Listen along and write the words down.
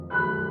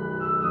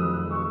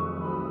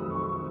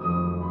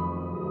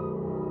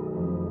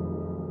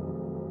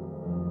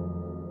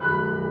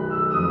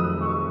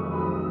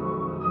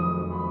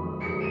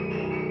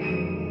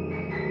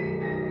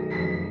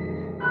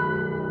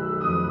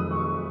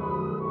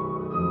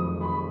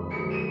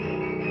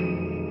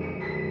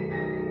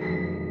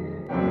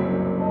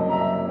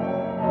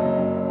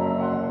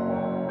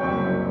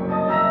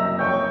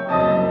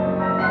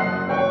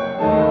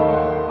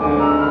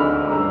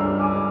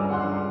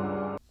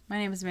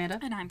name is Amanda.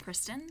 And I'm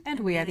Kristin.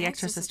 And we are the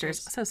Extra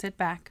Sisters. So sit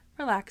back,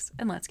 relax,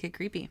 and let's get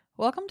creepy.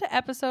 Welcome to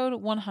episode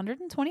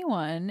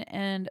 121.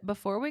 And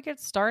before we get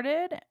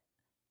started,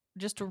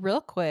 just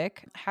real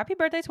quick, happy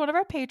birthday to one of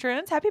our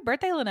patrons. Happy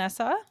birthday,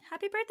 Lanessa.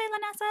 Happy birthday,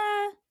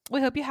 Lanessa. We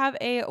hope you have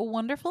a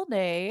wonderful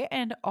day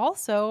and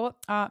also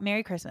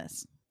Merry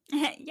Christmas.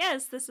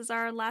 Yes, this is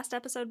our last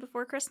episode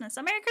before Christmas.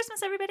 So Merry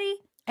Christmas, everybody.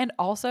 And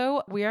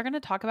also, we are going to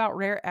talk about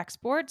Rare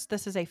Exports.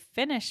 This is a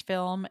Finnish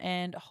film,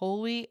 and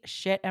holy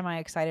shit, am I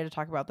excited to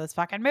talk about this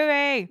fucking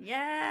movie.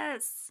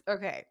 Yes.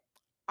 Okay.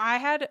 I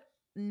had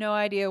no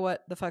idea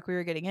what the fuck we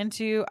were getting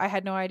into. I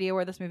had no idea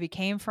where this movie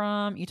came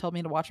from. You told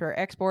me to watch Rare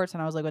Exports,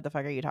 and I was like, what the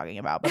fuck are you talking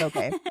about? But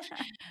okay.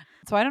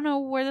 So I don't know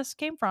where this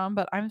came from,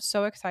 but I'm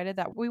so excited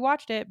that we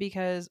watched it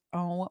because,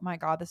 oh my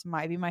God, this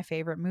might be my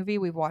favorite movie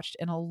we've watched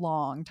in a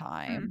long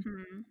time.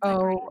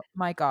 Agreed.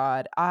 My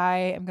God.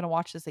 I am going to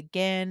watch this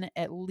again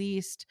at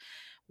least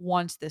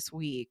once this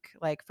week,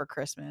 like for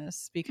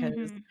Christmas,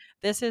 because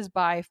this is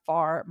by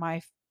far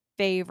my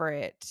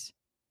favorite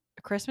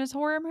Christmas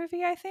horror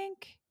movie, I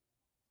think.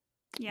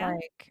 Yeah.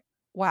 Like,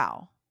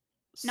 wow.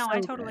 No, So I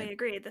totally good.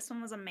 agree. This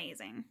one was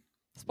amazing.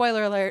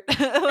 Spoiler alert.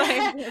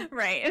 Like,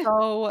 right.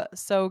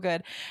 so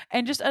good.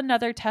 And just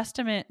another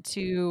testament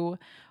to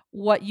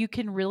what you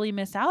can really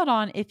miss out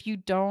on if you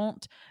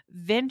don't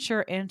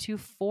venture into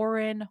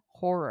foreign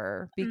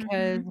horror,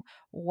 because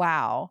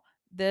wow,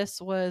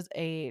 this was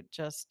a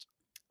just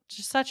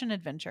such an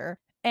adventure.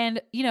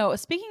 And, you know,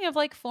 speaking of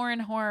like foreign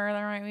horror,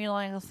 there might be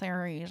like a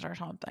series or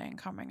something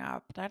coming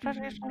up that I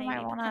just Maybe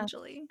might want to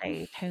potentially.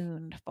 stay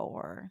tuned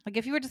for. Like,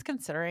 if you were just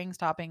considering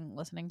stopping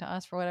listening to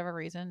us for whatever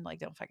reason, like,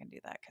 don't fucking do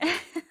that.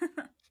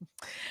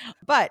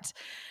 But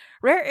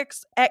Rare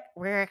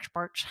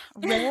Exports,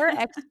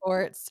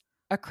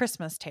 A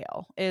Christmas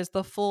Tale is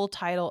the full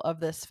title of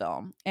this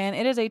film. And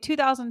it is a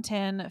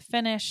 2010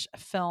 Finnish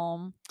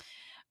film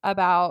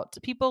about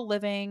people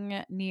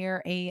living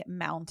near a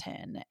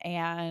mountain,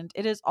 and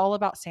it is all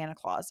about Santa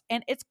Claus.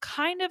 And it's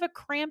kind of a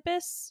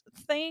Krampus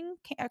thing,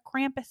 a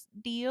Krampus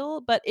deal,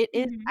 but it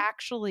is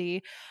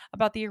actually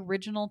about the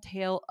original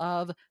tale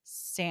of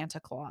Santa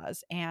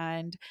Claus.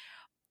 And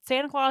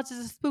Santa Claus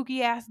is a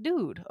spooky ass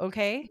dude,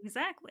 okay?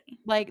 Exactly.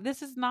 Like,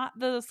 this is not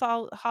the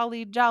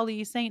holly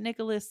jolly Saint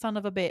Nicholas son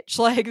of a bitch.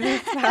 Like,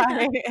 this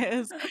guy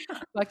is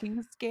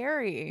fucking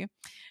scary.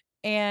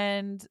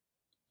 And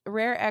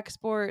Rare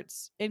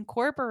Exports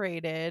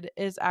Incorporated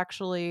is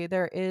actually,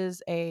 there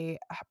is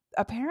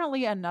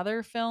apparently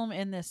another film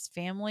in this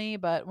family,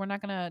 but we're not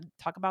going to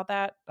talk about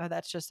that.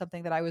 That's just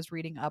something that I was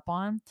reading up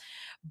on.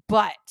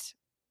 But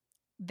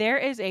there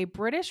is a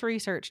British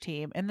research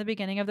team in the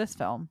beginning of this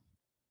film,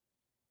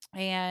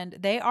 and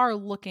they are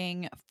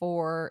looking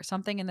for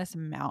something in this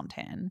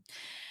mountain.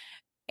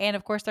 And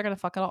of course, they're going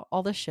to fuck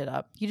all this shit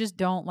up. You just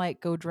don't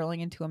like go drilling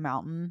into a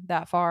mountain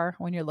that far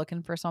when you're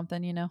looking for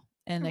something, you know?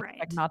 And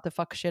expect not to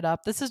fuck shit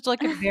up. This is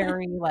like a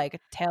very like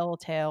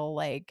telltale,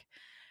 like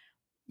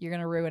you're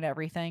gonna ruin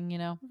everything, you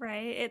know?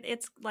 Right.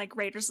 It's like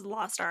Raiders of the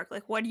Lost Ark.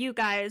 Like, what are you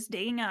guys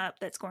digging up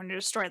that's going to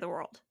destroy the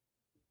world?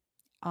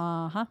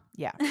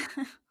 Yeah.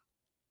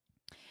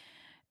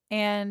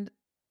 And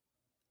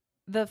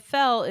the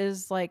fell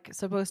is like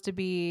supposed to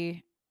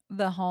be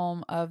the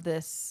home of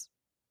this,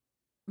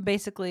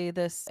 basically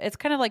this, it's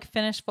kind of like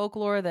Finnish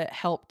folklore that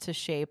helped to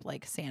shape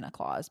like Santa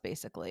Claus,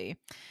 basically.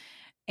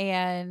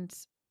 And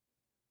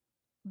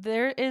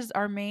there is,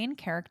 our main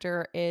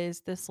character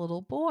is this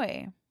little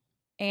boy,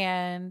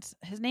 and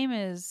his name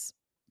is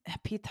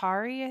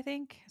Pietari, I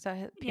think. Is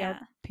that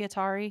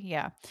Pietari?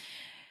 Yeah.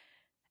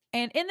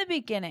 And in the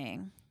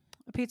beginning,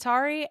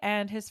 Pietari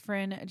and his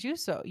friend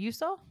Yuso.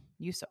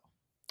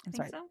 I'm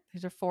sorry. So?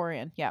 These are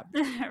foreign. Yeah.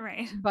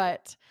 Right.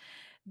 But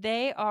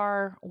they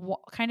are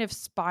kind of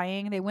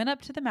spying. They went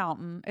up to the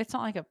mountain. It's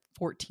not like a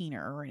 14er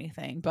or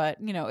anything, but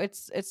you know,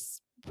 it's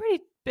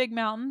pretty big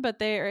mountain, but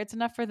it's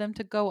enough for them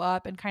to go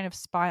up and kind of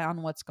spy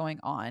on what's going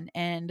on.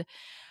 And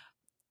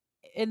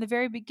in the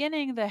very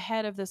beginning, the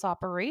head of this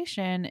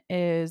operation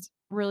is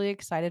really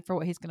excited for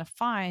what he's going to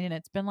find, and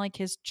it's been like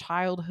his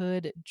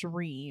childhood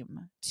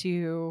dream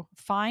to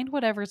find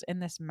whatever's in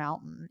this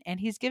mountain. And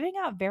he's giving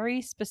out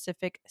very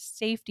specific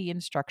safety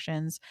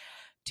instructions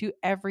to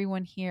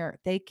everyone here.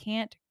 They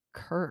can't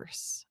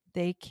curse,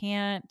 they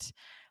can't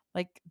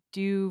like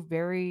do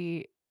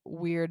very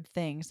weird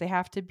things. They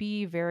have to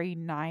be very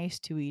nice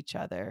to each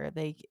other.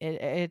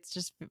 It's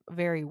just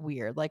very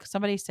weird. Like,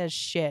 somebody says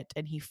shit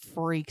and he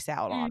freaks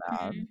out on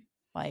them.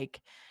 Like,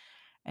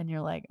 and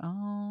you're like,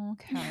 oh,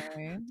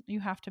 okay,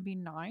 you have to be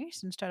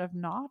nice instead of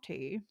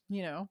naughty,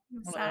 you know?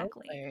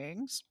 Exactly.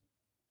 Things.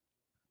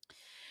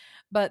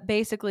 But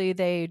basically,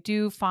 they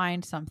do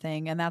find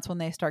something, and that's when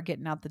they start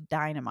getting out the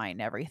dynamite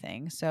and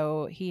everything.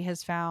 So he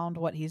has found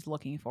what he's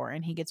looking for,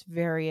 and he gets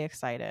very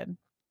excited.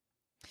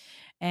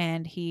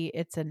 And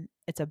it's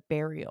a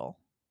burial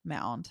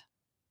mound,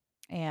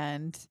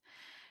 and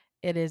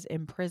it is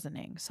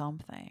imprisoning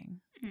something.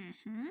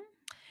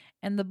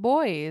 And the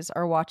boys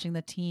are watching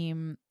the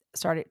team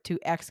started to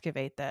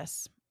excavate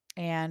this,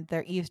 and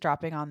they're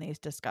eavesdropping on these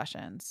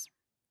discussions.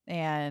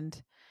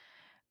 And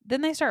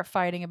then they start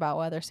fighting about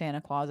whether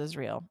Santa Claus is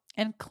real.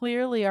 And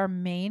clearly, our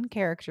main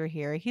character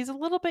here, he's a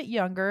little bit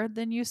younger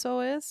than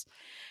Yuso is.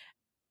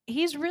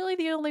 He's really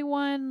the only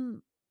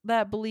one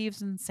that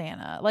believes in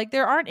Santa. Like,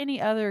 there aren't any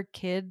other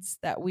kids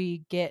that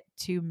we get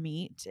to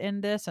meet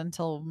in this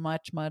until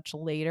much, much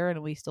later,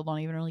 and we still don't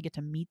even really get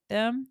to meet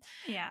them.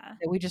 Yeah.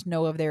 We just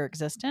know of their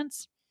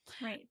existence.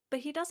 Right.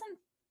 But he doesn't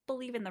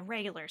believe in the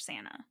regular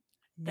Santa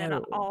that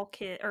No. all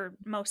kid or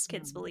most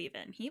kids Mm. believe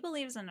in. He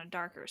believes in a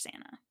darker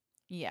Santa.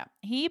 Yeah.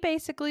 He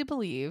basically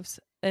believes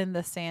in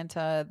the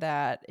Santa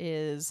that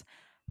is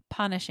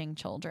punishing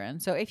children.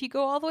 So if you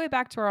go all the way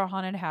back to our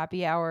haunted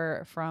happy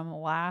hour from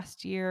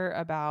last year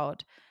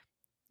about,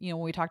 when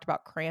we talked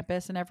about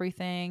Krampus and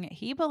everything,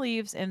 he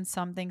believes in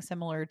something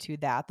similar to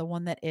that. The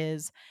one that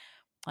is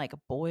like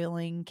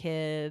boiling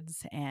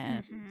kids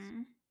and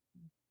Mm-hmm.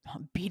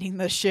 beating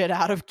the shit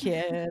out of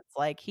kids.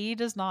 Like, he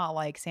does not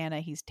like Santa.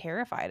 He's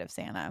terrified of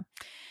Santa.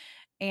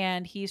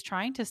 And he's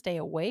trying to stay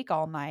awake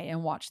all night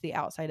and watch the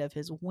outside of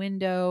his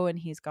window. And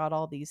he's got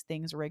all these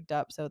things rigged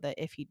up so that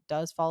if he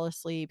does fall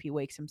asleep, he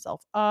wakes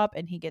himself up,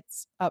 and he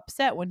gets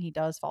upset when he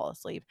does fall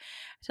asleep,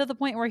 to the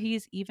point where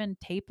he's even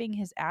taping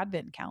his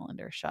advent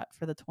calendar shut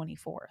for the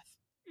 24th.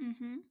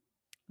 Mm-hmm.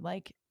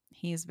 Like,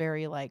 he's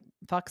very like,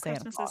 fuck Santa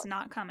Christmas Claus. is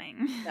not coming.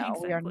 No,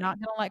 Exactly. we are not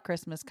going to let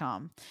Christmas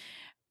come.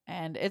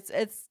 And it's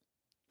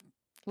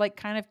like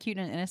kind of cute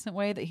in an innocent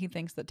way that he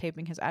thinks that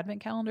taping his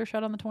advent calendar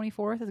shut on the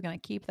 24th is going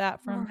to keep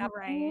that from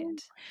happening.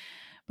 Right.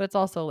 But it's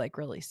also like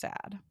really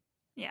sad.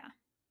 Yeah.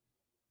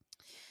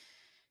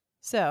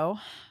 So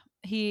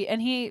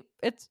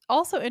it's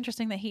also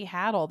interesting that he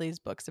had all these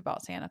books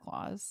about Santa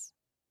Claus,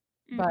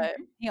 but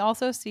Mhm. he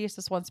also sees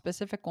this one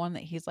specific one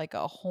that he's like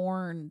a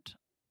horned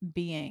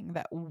being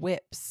that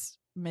whips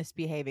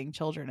misbehaving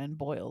children and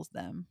boils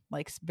them,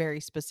 like very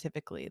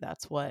specifically.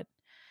 That's what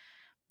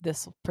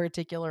this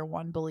particular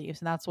one believes,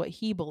 and that's what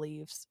he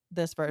believes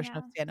this version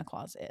of Yeah. Santa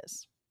Claus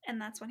is. And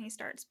that's when he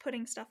starts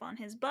putting stuff on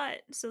his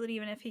butt so that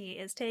even if he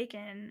is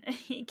taken,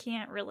 he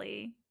can't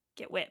really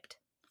get whipped.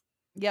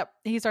 Yep,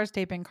 he starts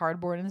taping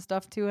cardboard and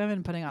stuff to him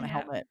and putting on a Yeah.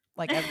 helmet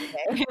like every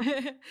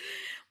day.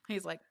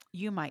 He's like,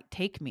 "You might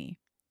take me,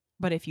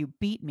 but if you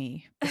beat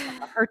me, it's not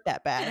gonna hurt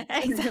that bad."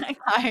 Exactly.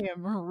 I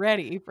am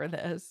ready for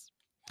this.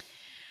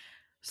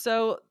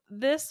 So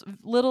this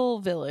little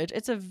village,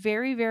 it's a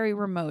very, very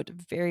remote,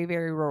 very,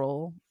 very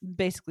rural,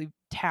 basically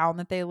town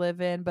that they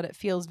live in, but it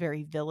feels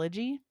very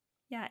villagey.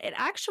 Yeah, it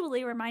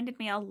actually reminded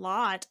me a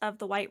lot of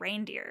the white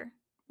reindeer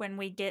when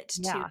we get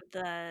to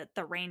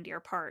the reindeer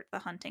part, the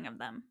hunting of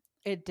them.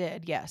 It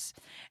did, yes.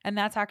 And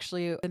that's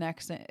actually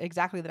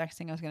exactly the next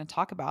thing I was going to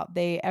talk about.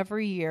 They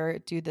every year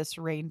do this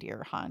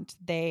reindeer hunt.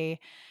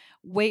 They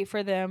wait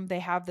for them. They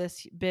have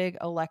this big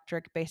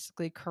electric,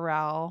 basically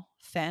corral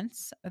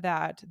fence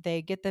that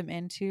they get them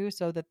into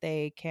so that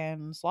they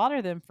can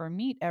slaughter them for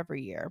meat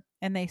every year,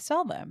 and they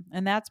sell them.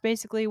 And that's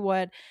basically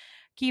what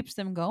keeps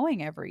them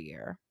going every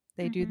year.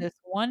 They do Mhm. this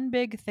one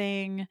big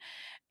thing,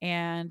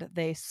 and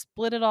they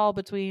split it all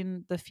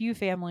between the few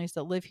families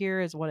that live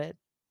here, is what it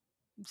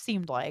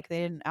seemed like. They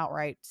didn't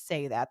outright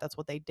say that that's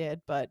what they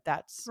did, but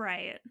that's,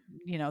 Right.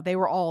 they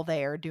were all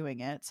there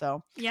doing it.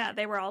 So Yeah,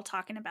 they were all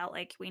talking about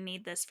like we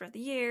need this for the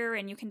year,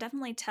 and you can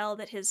definitely tell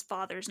that his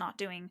father's not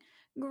doing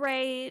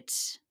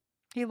great.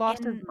 he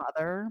lost his And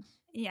mother.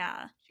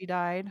 yeah, She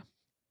died.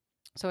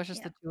 So it's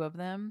just yeah, the two of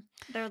them.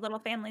 their little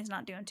family's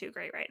not doing too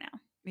great right now.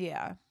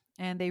 Yeah.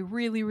 And they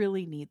really,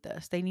 really need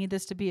this. They need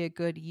this to be a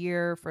good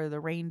year for the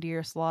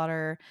reindeer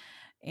slaughter.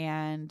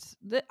 And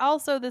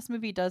also, this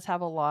movie does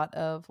have a lot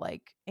of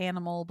like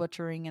animal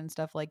butchering and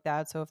stuff like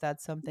that. So if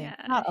that's something, Yeah,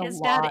 not a his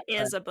dad lot, but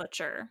is a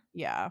butcher.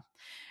 yeah.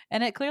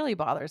 And it clearly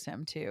bothers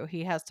him too.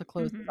 He has to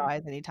close his Mhm.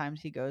 eyes anytime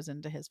he goes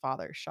into his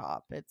father's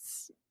shop.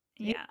 He's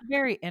Yeah.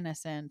 very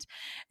innocent.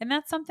 And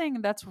that's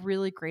something that's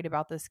really great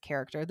about this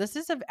character. This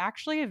is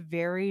actually a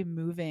very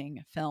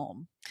moving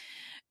film.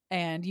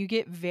 And you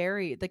get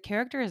the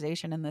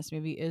characterization in this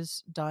movie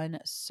is done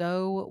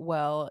so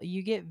well.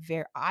 You get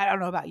I don't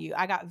know about you,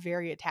 I got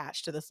very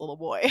attached to this little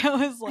boy. I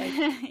was like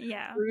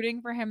Yeah.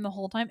 rooting for him the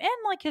whole time, and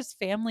like his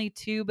family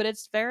too. But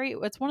it's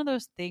one of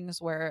those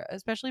things where,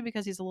 especially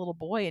because he's a little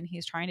boy and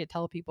he's trying to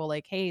tell people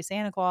like, hey,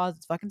 Santa Claus,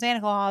 it's fucking Santa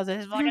Claus,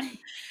 it's fucking,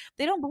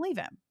 they don't believe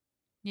him,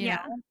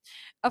 Yeah.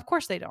 of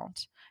course they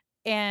don't.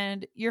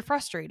 And you're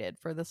frustrated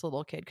for this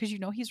little kid because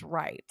he's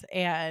right.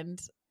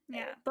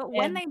 Yeah. But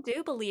when And they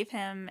do believe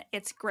him,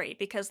 it's great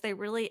because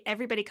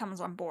everybody comes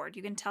on board.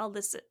 You can tell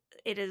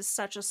it is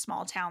such a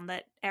small town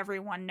that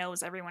everyone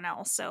knows everyone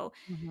else. So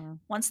Mhm.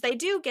 once they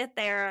do get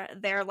there,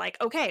 they're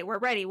like, okay, we're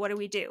ready. What do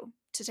we do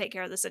to take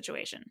care of the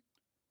situation?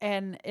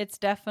 And it's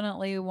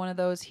definitely one of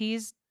those,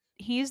 he's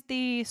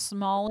the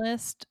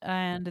smallest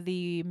and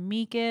the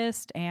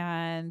meekest,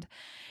 and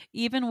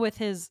even with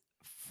his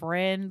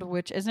friend,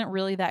 which isn't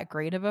really that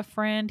great of a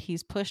friend.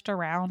 He's pushed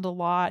around a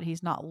lot.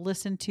 He's not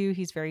listened to.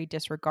 He's very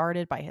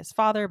disregarded by his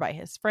father, by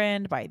his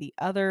friend, by the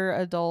other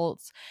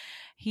adults.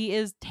 He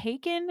is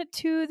taken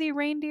to the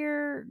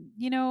reindeer,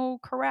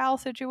 corral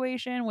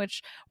situation,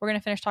 which we're going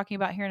to finish talking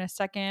about here in a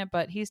second,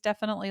 but he's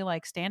definitely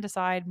like stand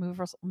aside, move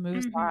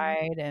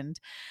aside. And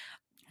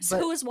so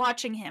who is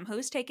watching him?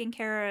 Who's taking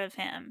care of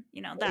him?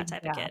 That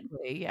type of kid.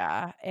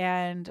 Yeah.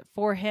 And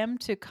for him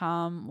to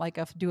come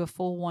do a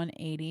full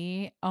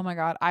 180, oh my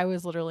God, I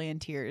was literally in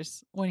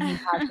tears when he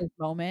had this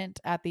moment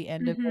at the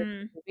end of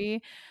the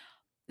movie.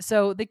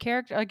 So the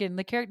character,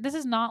 this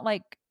is not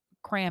like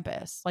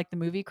Krampus, like the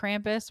movie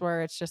Krampus,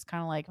 where it's just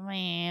kind of like,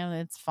 man,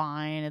 it's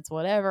fine. It's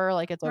whatever.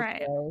 Like it's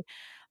okay. Right.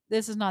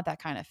 This is not that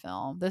kind of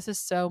film. This is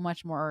so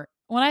much more.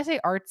 When I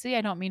say artsy,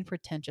 I don't mean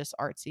pretentious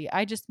artsy.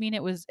 I just mean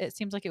it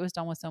seems like it was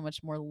done with so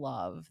much more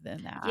love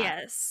than that.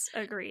 Yes,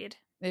 agreed.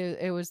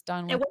 It was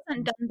done with. It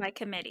wasn't done by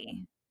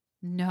committee.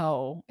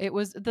 No, it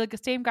was the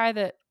same guy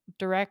that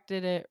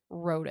directed it,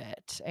 wrote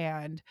it.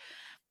 And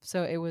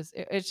so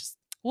it's just,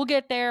 we'll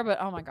get there, but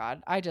oh my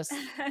God, I just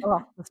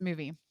love this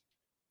movie.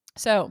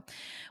 So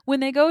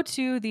when they go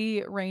to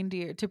the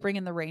reindeer to bring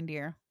in the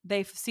reindeer,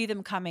 they see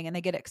them coming and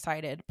they get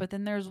excited. But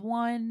then there's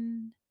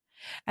one,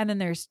 and then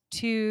there's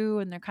two,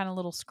 and they're kind of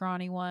little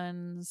scrawny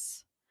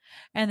ones.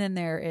 And then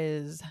there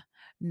is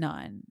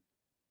none.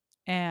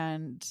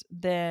 And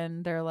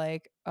then they're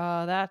like,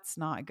 oh, that's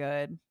not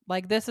good.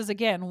 Like, this is,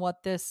 again,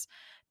 what this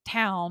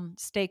town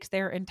stakes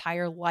their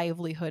entire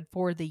livelihood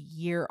for the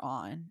year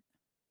on.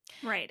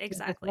 Right,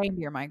 exactly.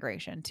 Reindeer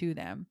migration to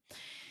them.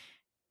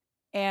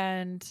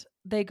 And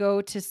they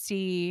go to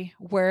see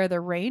where the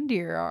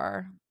reindeer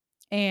are,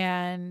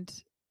 and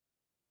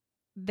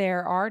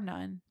there are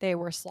none. They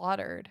were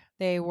slaughtered.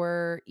 They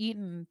were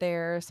eaten.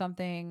 There's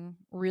something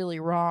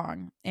really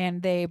wrong,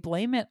 and they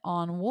blame it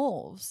on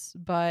wolves.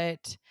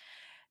 But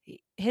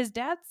his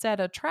dad set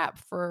a trap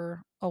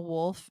for a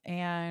wolf,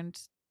 and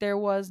there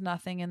was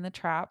nothing in the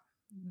trap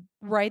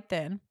right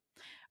then.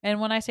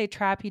 And when I say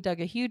trap, he dug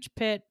a huge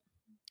pit,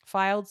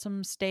 filed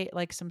some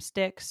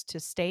sticks to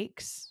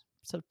stakes,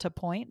 so to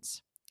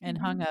points, and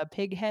hung a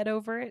pig head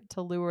over it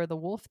to lure the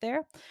wolf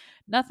there.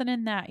 Nothing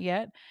in that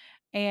yet.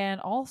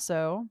 And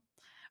also,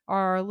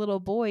 our little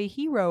boy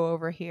hero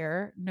over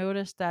here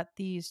noticed that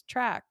these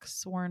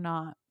tracks were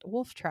not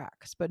wolf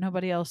tracks, but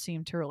nobody else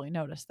seemed to really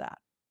notice that.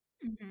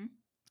 Mm-hmm.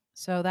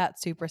 So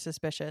that's super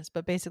suspicious.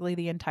 But basically,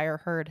 the entire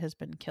herd has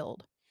been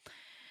killed.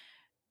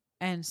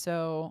 And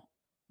so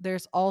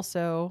there's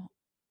also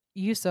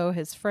Yuso,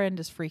 his friend,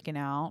 is freaking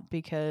out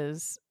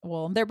because,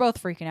 well, they're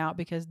both freaking out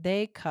because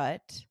they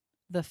cut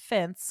the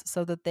fence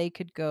so that they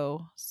could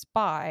go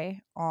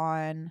spy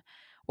on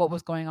what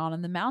was going on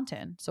in the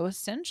mountain. So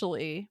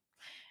essentially,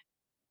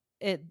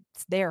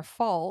 it's their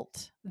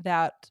fault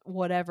that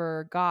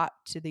whatever got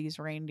to these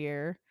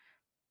reindeer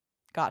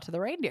got to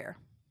the reindeer.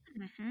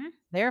 Mm-hmm.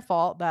 Their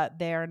fault that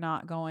they're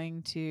not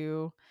going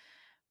to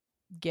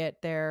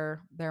get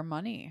their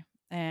money,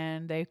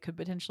 and they could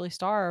potentially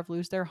starve,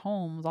 lose their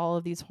homes. All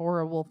of these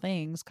horrible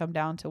things come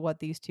down to what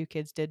these two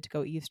kids did to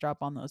go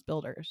eavesdrop on those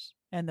builders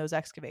and those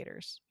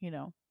excavators,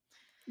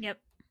 Yep.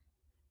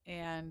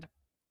 And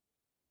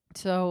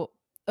so,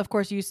 of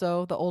course,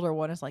 Yuso, the older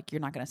one, is like, you're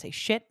not going to say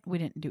shit. We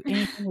didn't do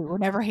anything. We were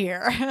never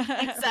here.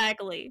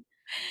 Exactly.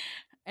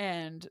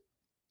 And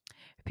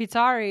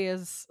Pizzari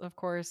is, of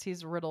course,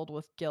 he's riddled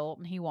with guilt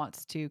and he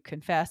wants to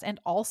confess.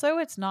 And also,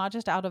 it's not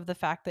just out of the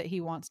fact that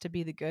he wants to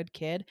be the good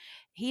kid.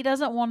 He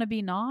doesn't want to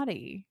be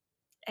naughty.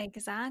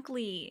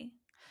 Exactly.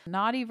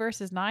 Naughty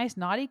versus nice.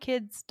 Naughty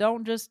kids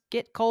don't just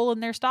get coal in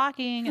their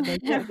stocking and they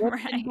get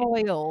whipped and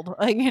boiled.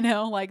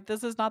 Like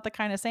this is not the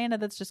kind of Santa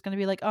that's just going to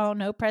be like, oh,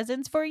 no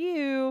presents for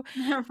you.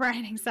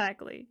 Right,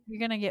 exactly. You're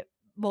going to get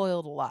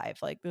boiled alive.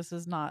 Like this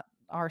is not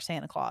our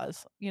Santa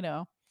Claus,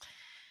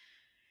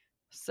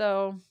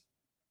 So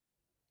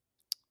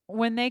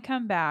when they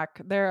come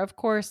back, they're, of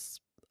course,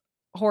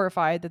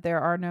 horrified that there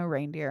are no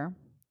reindeer.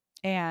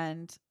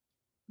 And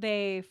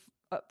they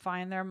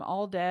find them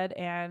all dead.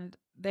 And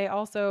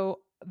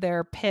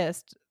they're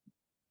pissed,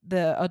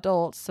 the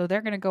adults. So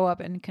they're going to go up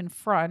and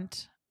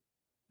confront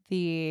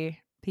the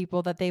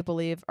people that they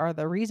believe are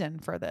the reason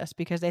for this,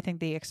 because they think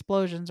the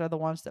explosions are the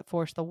ones that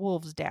force the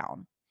wolves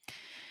down.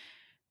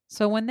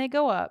 So when they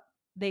go up,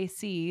 they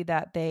see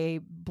that they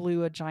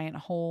blew a giant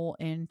hole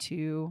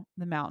into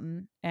the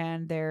mountain,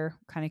 and they're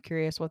kind of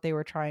curious what they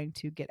were trying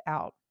to get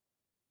out.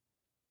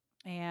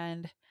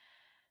 And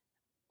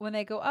when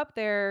they go up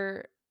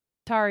there,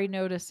 Tari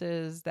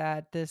notices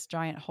that this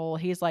giant hole,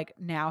 he's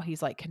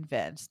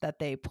convinced that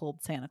they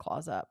pulled Santa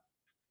Claus up.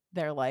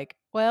 They're like,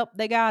 well,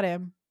 they got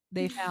him.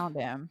 They found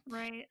him.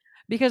 Right.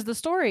 Because the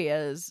story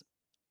is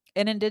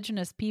an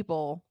indigenous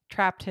people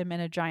trapped him in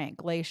a giant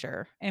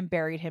glacier and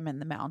buried him in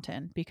the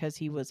mountain because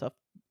he was a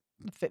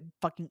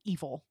fucking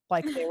evil.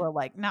 Like they were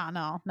like,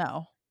 no,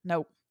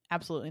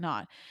 absolutely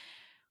not.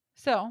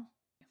 So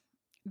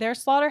their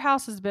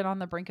slaughterhouse has been on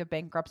the brink of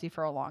bankruptcy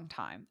for a long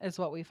time, is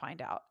what we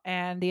find out.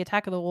 And the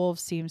attack of the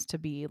wolves seems to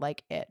be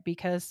like it,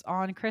 because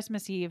on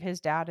Christmas Eve,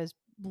 his dad is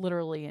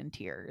literally in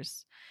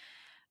tears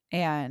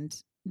and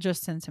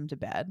just sends him to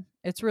bed.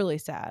 It's really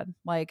sad.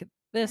 Like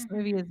this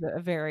movie is a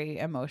very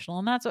emotional,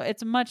 and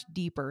it's much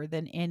deeper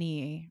than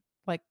any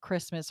like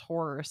Christmas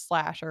horror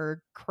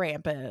slasher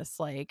Krampus.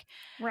 Like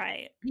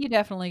Right. you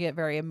definitely get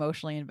very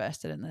emotionally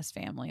invested in this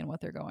family and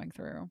what they're going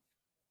through.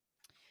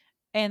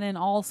 And then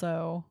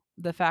also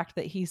the fact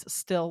that he's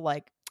still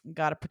like,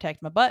 gotta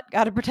protect my butt,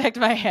 gotta protect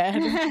my head.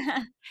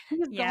 He's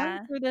going Yeah.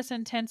 through this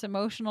intense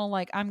emotional,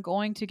 like, I'm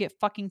going to get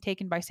fucking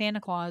taken by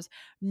Santa Claus.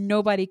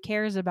 Nobody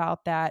cares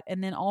about that.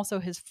 And then also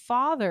his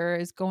father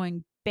is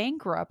going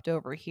bankrupt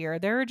over here.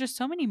 There are just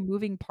so many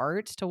moving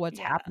parts to what's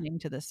Yeah. happening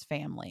to this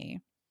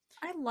family.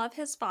 I love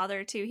his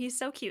father too. He's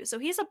so cute. So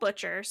he's a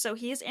butcher. So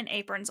he's in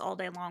aprons all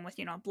day long with,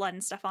 blood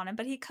and stuff on him.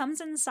 But he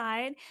comes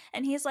inside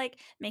and he's like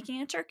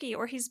making a turkey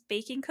or he's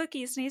baking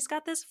cookies and he's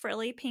got this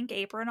frilly pink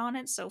apron on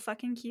it. So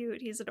fucking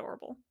cute. He's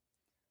adorable.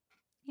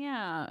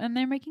 Yeah. And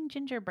they're making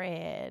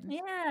gingerbread.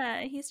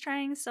 Yeah, he's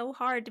trying so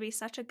hard to be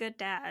such a good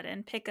dad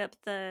and pick up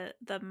the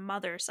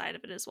mother side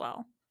of it as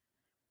well.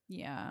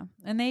 Yeah.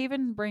 And they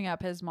even bring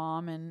up his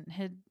mom, and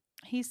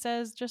he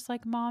says, just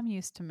like mom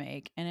used to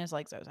make. And it's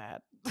like so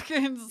sad.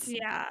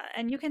 Yeah,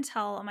 and you can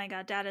tell, oh my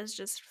god, dad is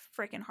just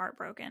freaking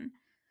heartbroken.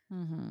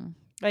 Mm-hmm.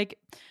 Like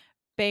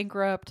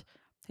bankrupt,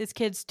 his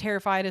kid's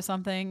terrified of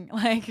something,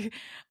 like,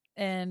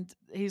 and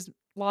he's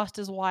lost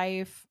his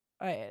wife.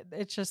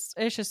 It's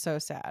just so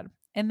sad.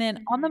 And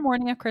then on the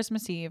morning of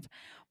Christmas Eve,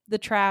 the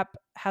trap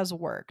has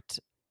worked.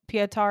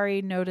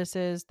 Pietari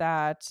notices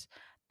that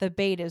the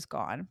bait is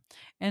gone.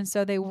 And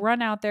so they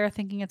run out there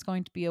thinking it's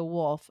going to be a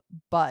wolf,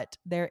 but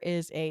there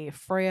is a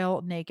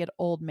frail, naked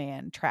old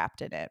man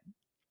trapped in it.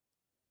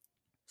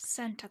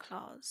 Santa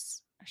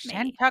Claus.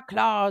 Santa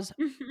Claus,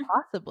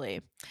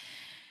 possibly.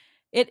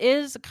 It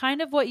is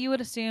kind of what you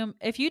would assume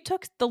if you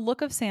took the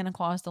look of Santa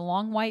Claus, the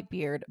long white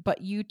beard, but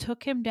you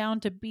took him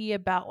down to be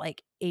about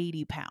like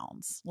 80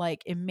 pounds,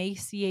 like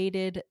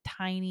emaciated,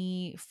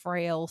 tiny,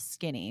 frail,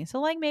 skinny.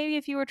 So, like maybe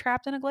if you were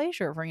trapped in a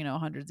glacier for,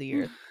 hundreds of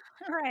years.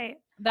 Right.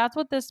 That's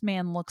what this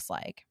man looks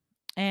like.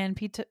 And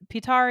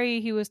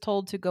Pitari, he was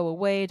told to go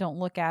away, don't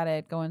look at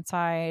it, go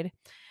inside.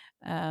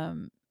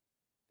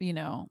 You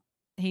know,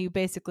 he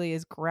basically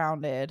is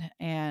grounded,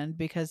 and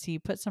because he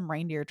put some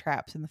reindeer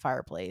traps in the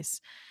fireplace.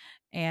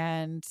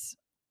 And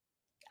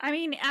I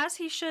mean, as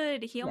he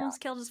should, he Yeah. almost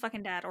killed his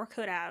fucking dad, or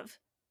could have.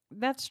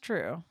 That's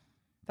true.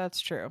 That's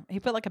true. He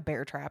put like a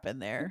bear trap in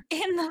there.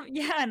 In the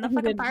He fucking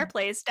didn't-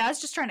 fireplace. Dad's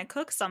just trying to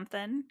cook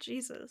something.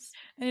 Jesus.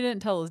 And he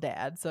didn't tell his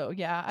dad. So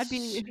yeah, I'd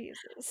be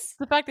Jesus.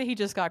 the fact that he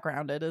just got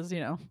grounded is,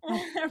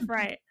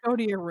 Right. go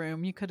to your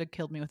room. You could have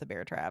killed me with a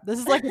bear trap. This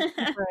is like a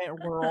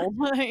different world,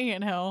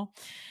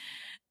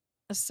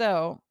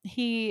 So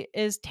he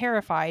is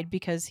terrified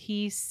because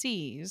he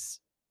sees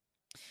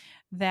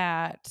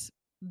that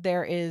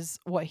there is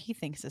what he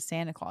thinks is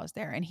Santa Claus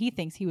there, and he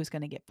thinks he was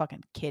going to get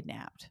fucking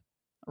kidnapped,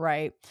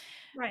 right?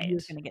 He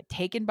was Right. going to get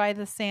taken by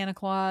the Santa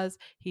Claus.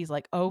 He's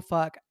like, oh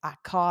fuck, I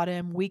caught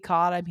him. We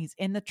caught him. He's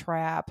in the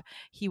trap.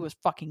 He was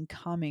fucking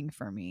coming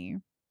for me.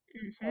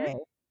 Okay.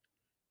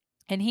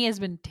 And he has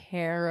been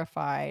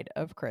terrified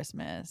of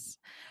Christmas.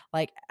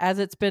 Like, as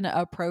it's been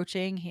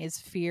approaching, his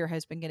fear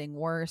has been getting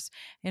worse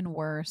and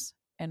worse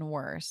and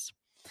worse.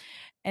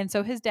 And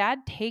so his dad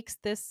takes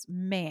this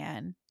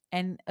man,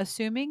 and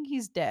assuming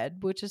he's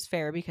dead, which is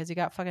fair because he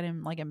got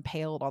fucking like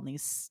impaled on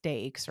these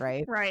stakes,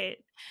 right? Right.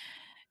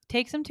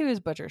 Takes him to his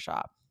butcher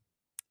shop.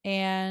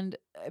 And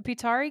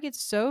Pitari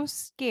gets so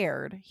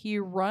scared, he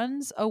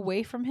runs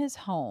away from his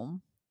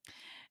home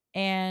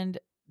and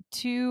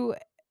to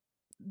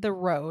the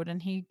road,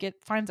 and he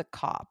finds a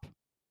cop.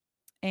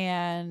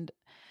 And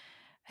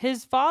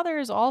his father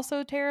is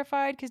also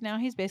terrified because now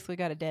he's basically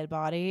got a dead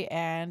body,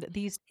 and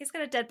He's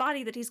got a dead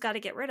body that he's got to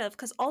get rid of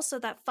because also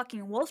that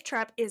fucking wolf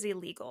trap is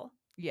illegal.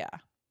 Yeah.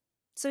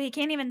 So he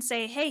can't even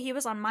say, hey, he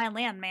was on my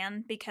land,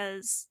 man,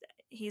 because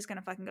he's going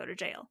to fucking go to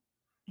jail.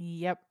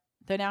 Yep.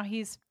 So now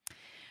he's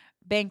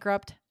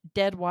bankrupt,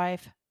 dead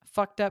wife,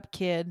 fucked up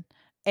kid,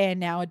 and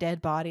now a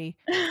dead body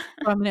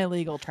from an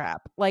illegal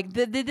trap. Like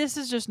this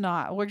is just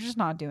not, we're just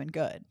not doing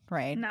good,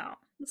 right? No,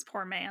 this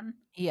poor man.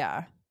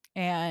 Yeah.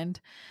 And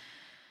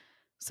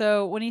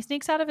so when he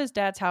sneaks out of his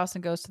dad's house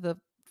and goes to the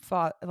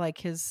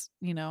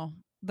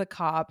the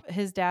cop,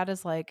 his dad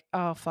is like,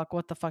 oh fuck,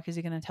 what the fuck is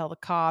he gonna tell the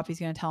cop? He's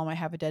gonna tell him I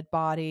have a dead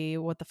body.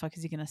 What the fuck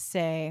is he gonna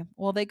say?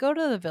 Well, they go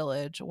to the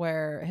village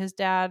where his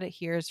dad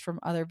hears from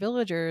other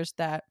villagers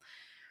that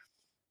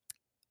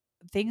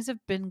things have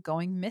been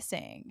going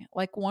missing.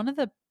 Like one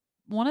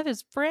of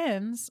his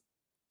friends,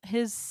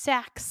 his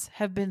sacks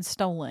have been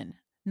stolen.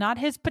 Not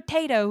his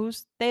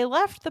potatoes. They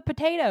left the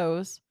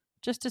potatoes,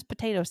 just his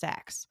potato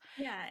sacks.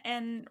 Yeah,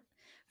 and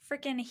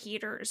freaking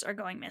heaters are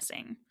going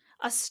missing.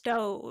 A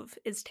stove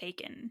is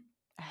taken.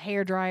 A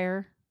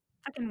hairdryer.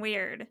 Fucking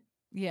weird.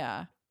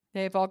 Yeah.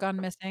 They've all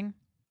gone missing.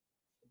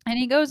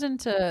 And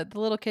the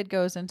little kid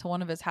goes into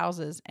one of his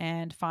houses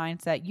and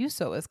finds that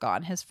Yuso is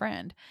gone, his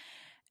friend.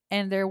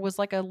 And there was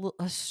like a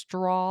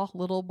straw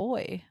little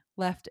boy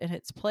left in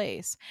its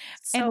place.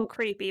 So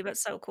creepy, but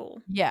so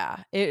cool.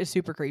 Yeah, it is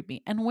super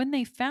creepy. And when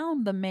they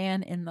found the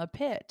man in the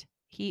pit,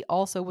 he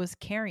also was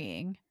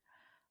carrying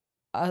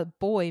a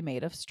boy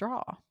made of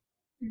straw.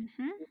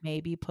 Mm-hmm.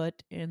 Maybe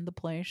put in the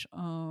place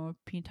of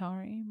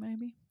Pitari,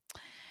 maybe.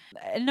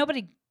 And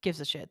nobody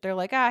gives a shit. They're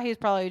like, he's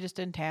probably just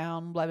in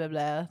town, blah, blah,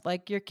 blah.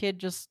 Like, your kid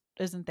just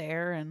isn't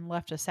there and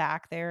left a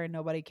sack there and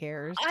nobody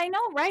cares. I know,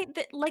 right?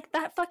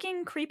 That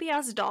fucking creepy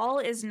ass doll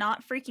is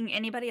not freaking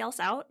anybody else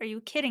out. Are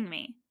you kidding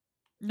me?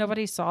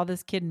 Nobody saw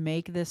this kid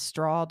make this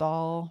straw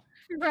doll.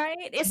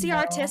 Right? Is he No.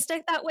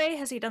 artistic that way?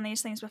 Has he done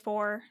these things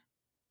before?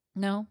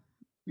 No.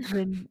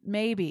 Then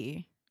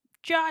maybe,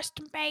 just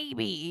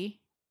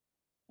maybe,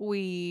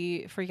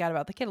 we freak out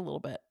about the kid a little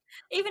bit.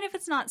 Even if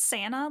it's not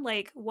Santa,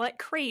 like, what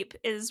creep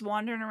is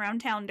wandering around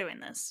town doing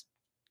this?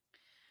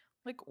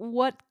 Like,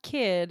 what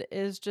kid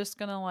is just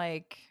gonna,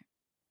 like,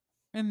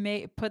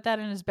 put that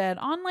in his bed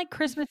on, like,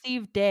 Christmas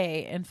Eve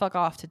day and fuck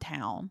off to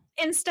town?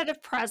 Instead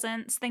of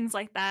presents, things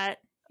like that.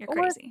 You're Or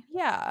crazy.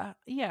 yeah,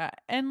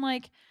 and,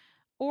 like,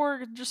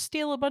 or just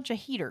steal a bunch of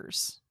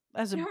heaters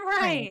as a prank,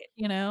 Right.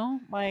 you know?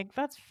 Like,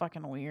 that's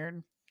fucking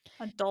weird.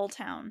 A dull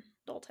town.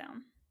 Dull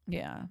town.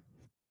 Yeah.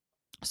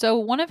 So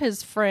one of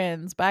his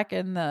friends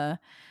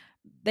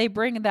they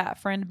bring that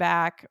friend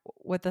back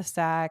with a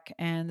sack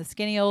and the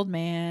skinny old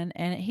man,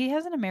 and he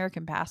has an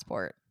American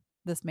passport.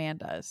 This man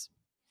does.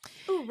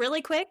 Ooh,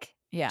 really quick.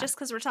 Yeah. Just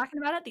because we're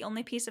talking about it, the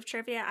only piece of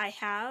trivia I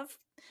have,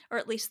 or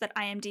at least that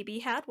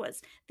IMDb had,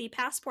 was the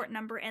passport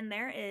number in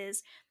there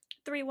is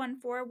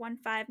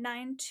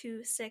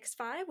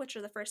 314159265, which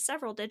are the first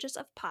several digits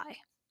of pi.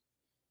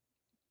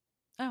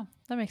 Oh,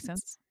 that makes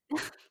sense.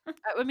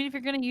 I mean, if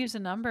you're going to use a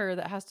number,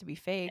 that has to be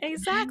fake.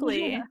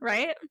 Exactly,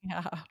 right?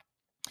 Yeah.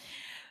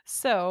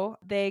 So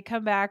they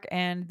come back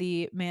and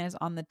the man is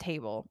on the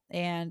table.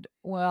 And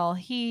while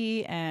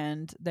he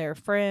and their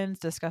friends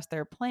discuss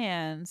their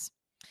plans,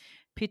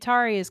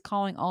 Pitari is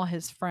calling all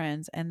his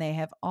friends and they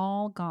have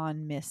all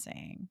gone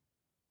missing.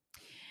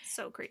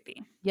 So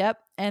creepy. Yep.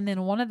 And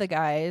then one of the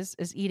guys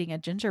is eating a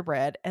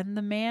gingerbread and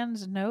the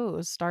man's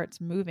nose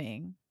starts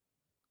moving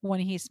when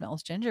he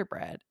smells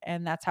gingerbread.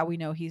 And that's how we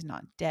know he's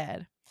not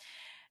dead.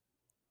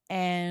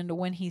 And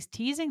when he's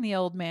teasing the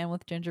old man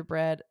with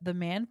gingerbread, the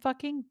man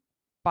fucking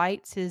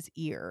bites his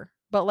ear,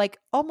 but like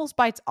almost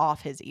bites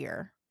off his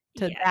ear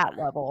to that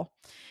level.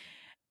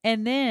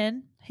 And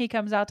then he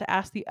comes out to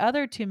ask the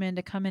other two men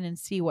to come in and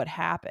see what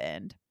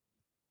happened.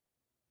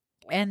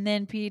 And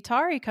then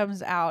Pitari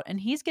comes out and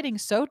he's getting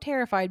so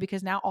terrified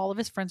because now all of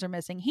his friends are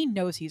missing. He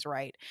knows he's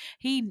right.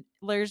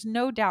 There's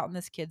no doubt in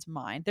this kid's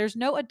mind. There's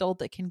no adult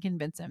that can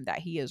convince him that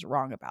he is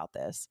wrong about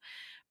this.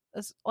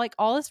 It's like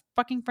all his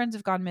fucking friends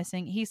have gone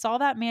missing. He saw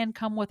that man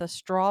come with a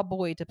straw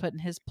boy to put in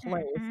his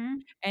place. Mm-hmm.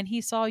 And he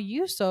saw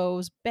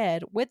Yuso's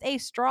bed with a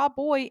straw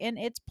boy in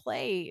its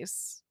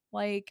place.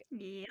 Like,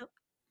 yep.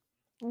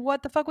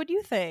 What the fuck would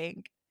you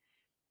think?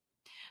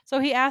 So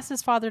he asked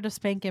his father to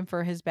spank him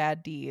for his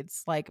bad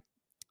deeds.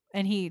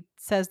 And he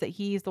says that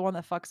he's the one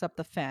that fucks up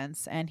the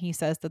fence. And he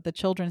says that the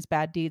children's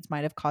bad deeds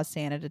might have caused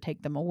Santa to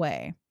take them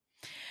away.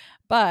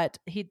 But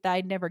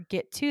I'd never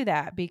get to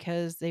that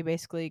because they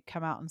basically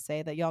come out and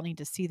say that y'all need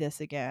to see this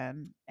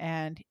again.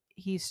 And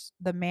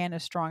the man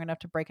is strong enough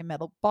to break a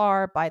metal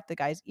bar, bite the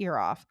guy's ear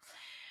off.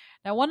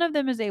 Now, one of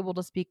them is able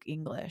to speak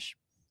English.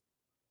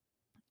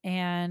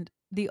 And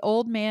the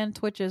old man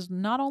twitches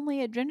not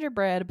only at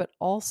gingerbread, but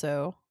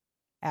also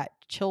at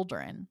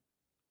children.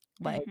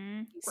 Like,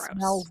 he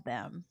smells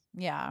them.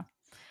 Yeah.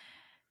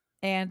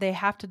 And they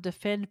have to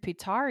defend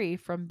Pitari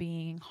from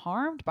being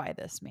harmed by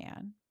this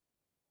man.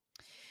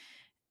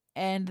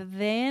 And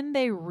then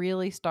they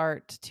really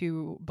start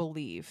to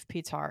believe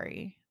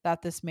Pitari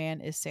that this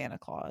man is Santa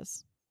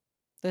Claus.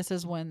 This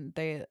is when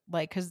they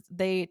because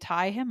they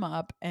tie him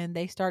up and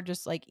they start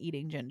just like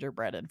eating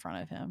gingerbread in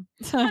front of him.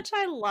 Which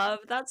I love.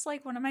 That's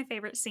like one of my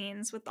favorite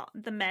scenes with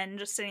the men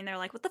just sitting there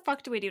like, what the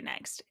fuck do we do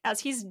next? As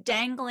he's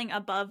dangling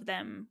above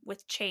them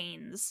with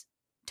chains,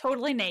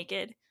 totally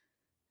naked.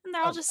 And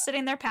they're all just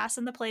sitting there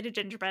passing the plate of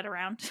gingerbread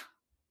around.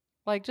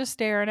 Like just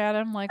staring at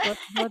him like,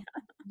 what?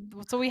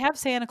 So we have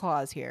Santa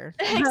Claus here.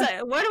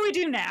 Exactly. What do we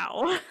do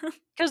now?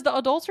 Because the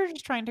adults are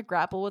just trying to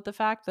grapple with the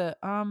fact that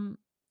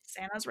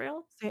Santa's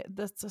real.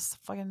 That's just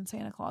fucking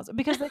Santa Claus.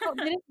 Because they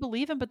didn't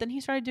believe him, but then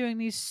he started doing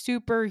these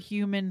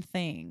superhuman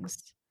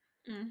things.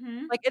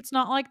 Mm-hmm. Like it's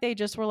not like they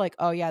just were like,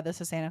 oh yeah,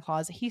 this is Santa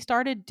Claus. He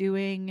started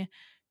doing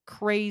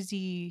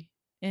crazy,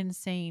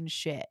 insane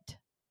shit,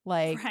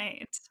 like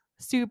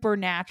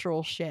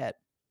supernatural shit.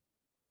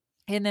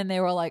 And then they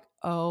were like,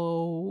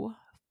 oh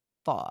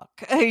fuck,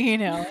 you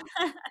know.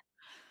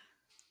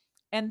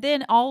 And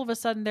then all of a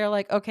sudden they're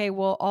like, okay,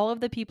 well, all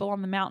of the people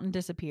on the mountain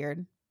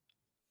disappeared.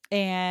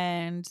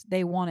 And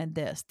they wanted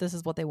this. This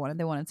is what they wanted.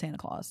 They wanted Santa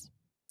Claus.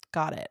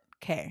 Got it.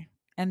 Okay.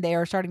 And they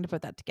are starting to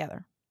put that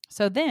together.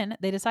 So then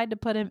they decide to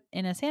put him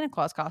in a Santa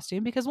Claus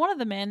costume because one of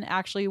the men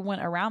actually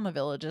went around the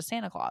village as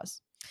Santa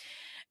Claus.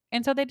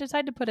 And so they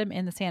decide to put him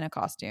in the Santa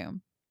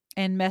costume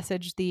and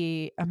message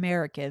the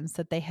Americans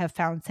that they have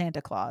found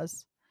Santa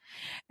Claus.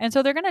 And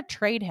so they're going to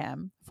trade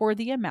him for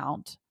the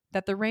amount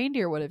that the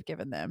reindeer would have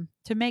given them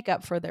to make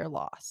up for their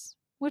loss,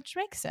 which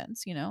makes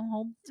sense,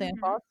 hold Santa Mhm.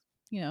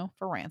 Claus,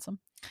 for ransom.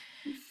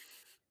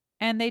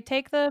 And they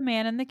take the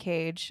man in the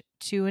cage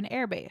to an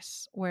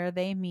airbase where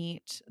they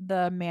meet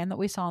the man that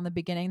we saw in the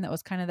beginning that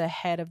was kind of the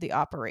head of the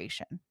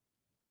operation.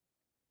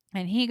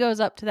 And he goes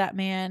up to that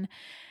man.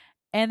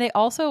 And they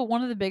also,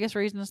 one of the biggest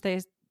reasons they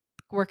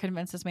were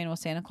convinced this man was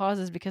Santa Claus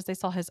is because they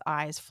saw his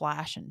eyes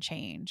flash and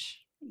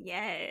change.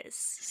 Yes,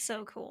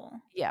 so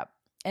cool. Yeah.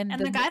 And And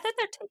the guy that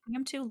they're taking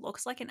him to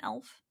looks like an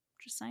elf.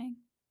 Just saying.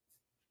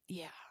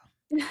 yeah.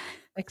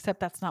 Except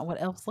that's not what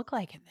elves look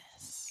like in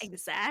this.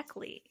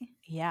 Exactly.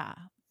 Yeah.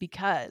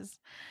 Because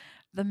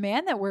the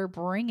man that we're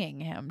bringing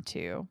him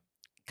to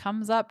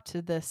comes up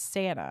to the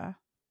Santa,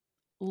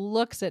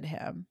 looks at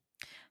him,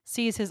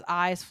 sees his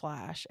eyes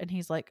flash, and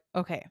he's like,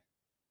 okay,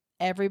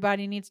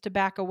 everybody needs to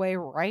back away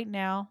right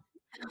now.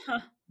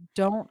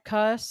 Don't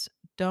cuss,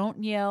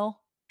 don't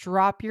yell,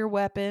 drop your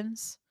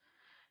weapons.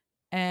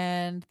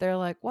 And they're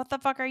like, what the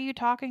fuck are you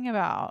talking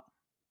about?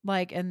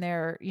 Like, and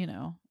they're,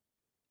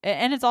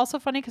 and it's also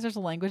funny because there's a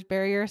language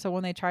barrier. So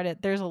when they try to,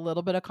 there's a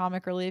little bit of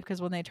comic relief because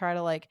when they try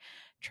to like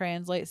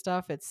translate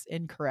stuff, it's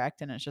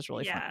incorrect and it's just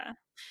really funny.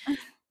 Yeah.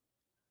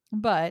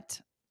 But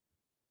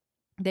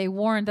they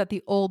warned that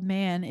the old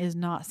man is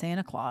not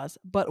Santa Claus,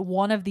 but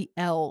one of the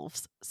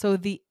elves. So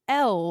the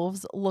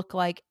elves look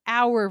like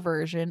our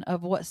version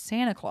of what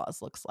Santa Claus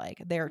looks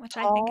like. They're Which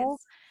tall. I think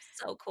is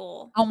so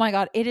cool. Oh my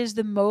God. It is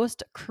the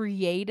most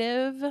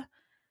creative,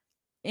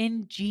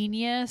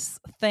 ingenious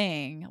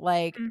thing.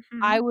 Like,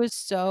 I Mhm. was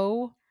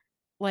so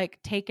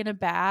like taken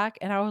aback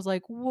and I was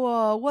like,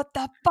 whoa, what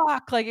the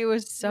fuck? Like, it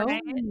was so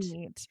Right?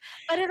 neat.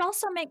 But it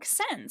also makes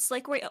sense.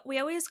 Like we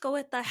always go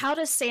with the how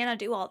does Santa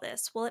do all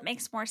this? Well, it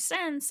makes more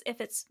sense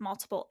if it's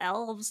multiple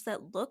elves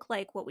that look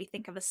like what we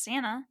think of as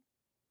Santa.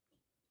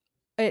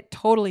 It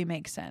totally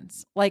makes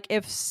sense. Like,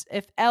 if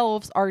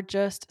elves are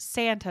just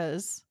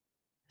Santas,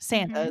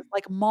 Mhm.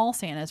 like mall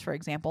Santas, for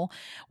example,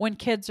 when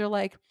kids are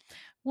like,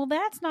 well,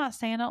 that's not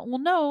Santa. Well,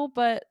 no,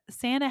 but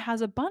Santa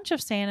has a bunch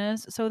of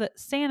Santas so that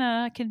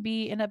Santa can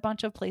be in a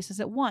bunch of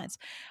places at once.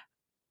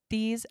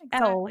 These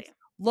elves Exactly.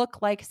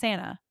 look like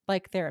Santa.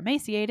 Like, they're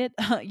emaciated.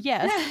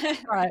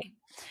 Yes, but Right.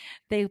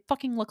 they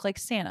fucking look like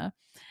Santa.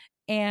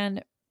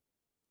 And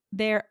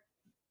they're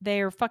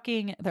they're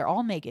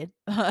all naked,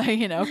 because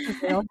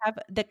they don't have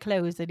the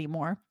clothes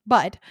anymore.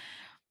 But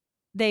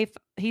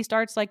he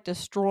starts like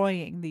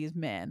destroying these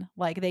men.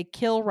 Like, they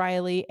kill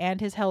Riley and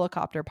his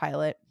helicopter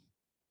pilot.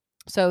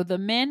 So the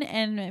men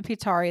and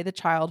Pitari, the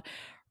child,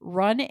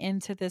 run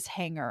into this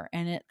hangar,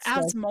 and it's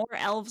As like, more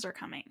elves are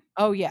coming.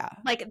 oh yeah,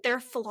 Like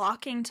they're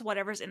flocking to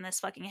whatever's in this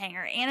fucking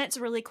hangar. And it's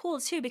really cool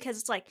too because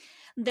it's like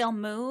they'll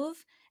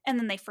move and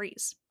then they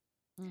freeze.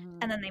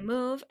 And then they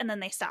move and then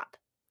they stop.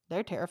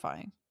 they're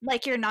terrifying.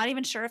 Like you're not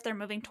even sure if they're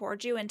moving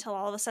towards you until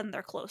all of a sudden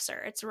they're closer.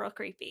 It's real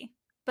creepy.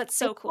 But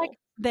so It's like cool.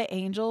 the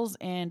angels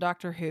in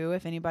Doctor Who,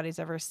 if anybody's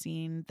ever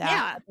seen that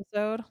Yeah.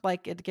 episode.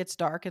 Like, it gets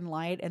dark and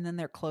light and then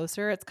they're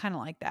closer. It's kind of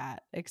like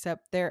that,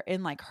 except they're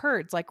in like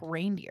herds, like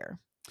reindeer.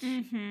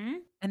 Mm-hmm.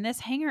 And this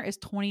hangar is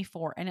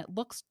 24 and it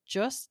looks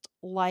just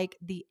like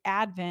the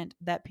advent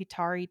that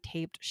Pitari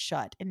taped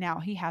shut. And now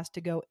he has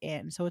to go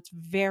in. So it's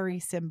very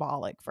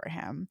symbolic for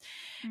him.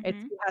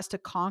 Mm-hmm. He has to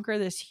conquer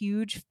this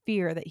huge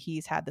fear that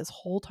he's had this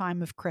whole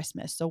time of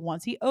Christmas. So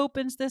once he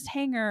opens this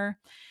hangar,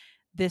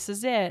 this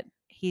is it.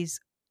 He's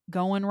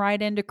going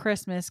right into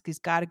Christmas. He's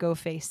got to go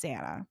face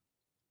Santa.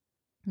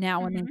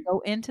 Now, when they Mm-hmm. go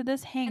into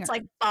this hangar, It's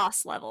like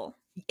boss level.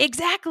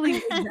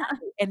 exactly.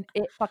 And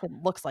it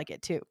fucking looks like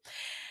it too.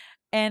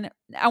 And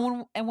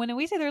when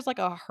we say there's like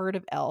a herd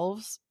of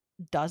elves,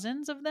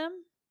 dozens of them,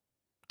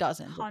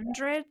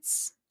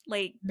 Hundreds.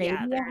 Like,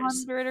 yeah, maybe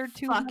there's 100 or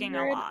fucking a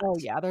 200. lot. Oh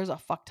yeah, there's a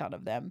fuck ton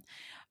of them.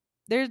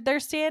 They're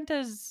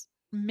Santa's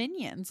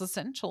minions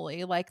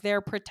essentially. Like, they're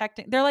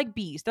protecting. They're like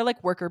bees. They're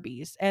like worker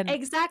bees, and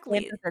Exactly.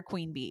 Santa's their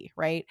queen bee,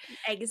 right?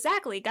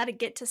 Exactly. Got to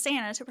get to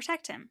Santa to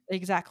protect him.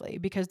 Exactly,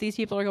 because these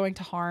people are going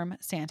to harm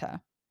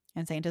Santa,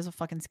 and Santa's a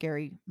fucking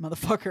scary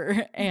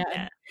motherfucker. And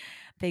Yeah.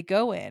 they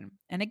go in,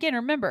 and again,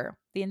 remember,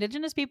 the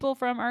indigenous people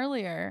from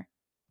earlier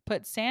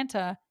put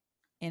Santa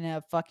in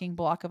a fucking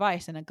block of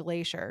ice in a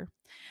glacier.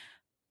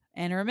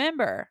 And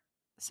remember,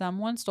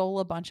 someone stole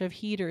a bunch of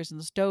heaters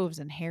and stoves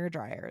and hair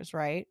dryers,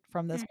 right?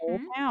 From this whole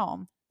Mm-hmm.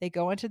 town. They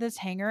go into this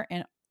hangar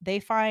and they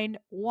find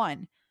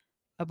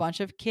a bunch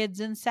of kids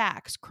in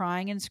sacks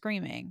crying and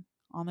screaming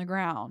on the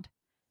ground,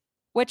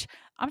 which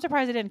I'm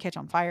surprised it didn't catch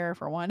on fire,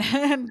 for one.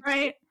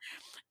 Right.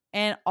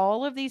 And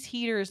all of these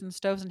heaters and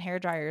stoves and hair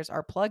dryers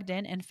are plugged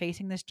in and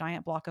facing this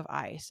giant block of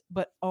ice.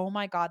 But oh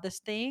my God, this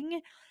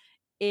thing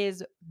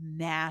is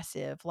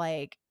massive.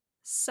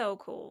 So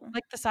cool.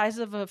 Like the size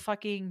of a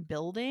fucking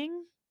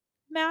building.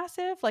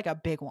 Massive, like a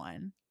big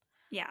one.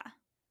 Yeah.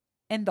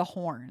 And the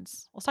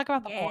horns. Let's talk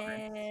about the horns.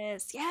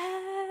 Yes.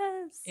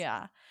 Yes.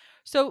 Yeah.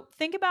 So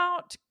think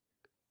about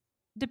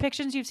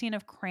depictions you've seen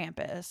of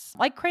Krampus,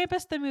 like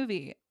Krampus the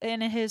movie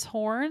and his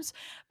horns,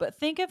 but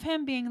think of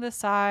him being the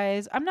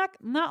size. I'm not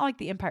like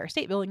the Empire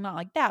State Building, not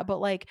like that, but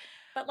like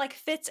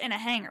fits in a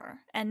hangar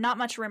and not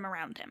much room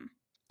around him.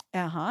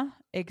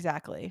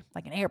 exactly,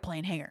 like an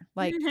airplane hangar.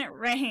 Like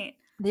right.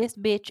 this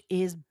bitch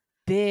is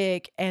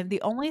big, and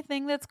the only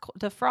thing that's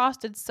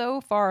defrosted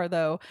so far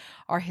though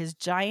are his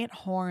giant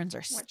horns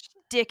are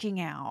sticking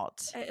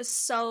out. It is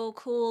so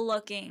cool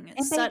looking.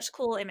 And Such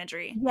cool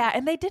imagery. Yeah,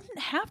 and they didn't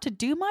have to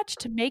do much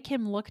to make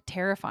him look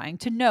terrifying.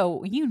 To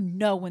know,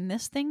 when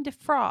this thing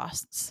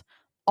defrosts,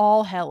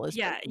 all hell is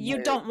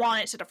you don't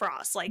want it to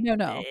defrost. Like,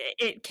 no.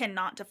 It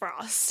cannot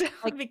defrost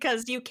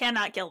because you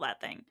cannot kill that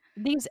thing.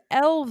 These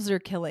elves are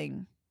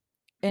killing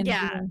and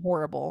being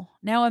horrible.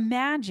 Now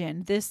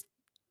imagine this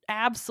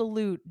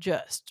absolute,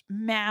 just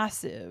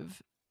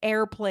massive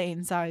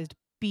airplane-sized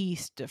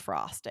beast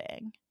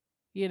defrosting.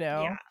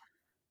 Yeah.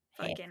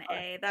 Fucking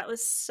A. That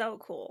was so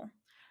cool.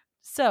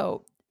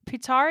 So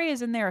Pitari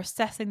is in there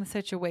assessing the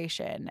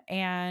situation,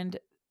 and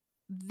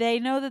they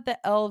know that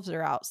the elves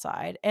are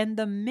outside, and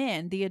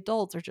the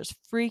adults are just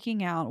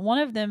freaking out. One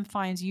of them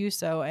finds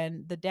Yuso,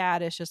 and the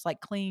dad is just like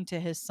clinging to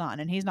his son,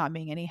 and he's not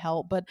being any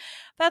help. But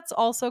that's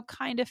also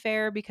kind of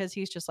fair because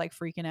he's just like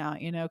freaking out,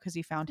 because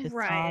he found his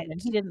son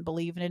and he didn't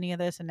believe in any of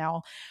this. And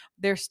now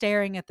they're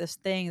staring at this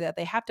thing that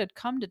they have to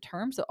come to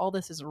terms that all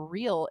this is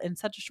real in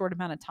such a short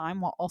amount of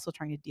time while also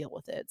trying to deal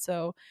with it.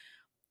 So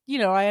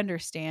I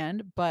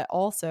understand, but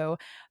also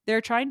they're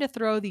trying to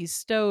throw these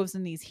stoves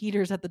and these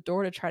heaters at the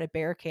door to try to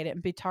barricade it.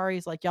 And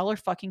Bitari's like, y'all are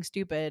fucking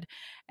stupid.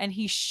 And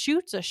he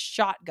shoots a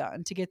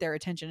shotgun to get their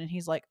attention. And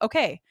he's like,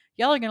 okay,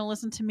 y'all are going to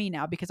listen to me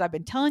now because I've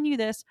been telling you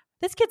this.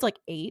 This kid's like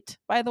 8,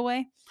 by the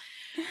way.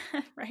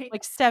 Right.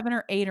 Like 7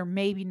 or 8 or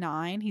maybe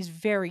 9. He's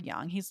very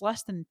young. He's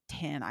less than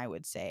 10, I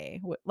would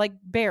say. Like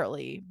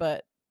barely,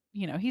 but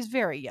he's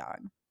very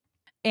young.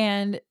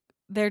 And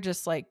they're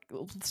just like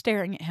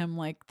staring at him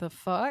like, the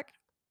fuck?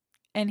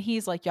 And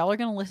he's like, y'all are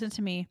going to listen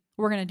to me.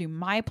 We're going to do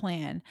my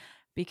plan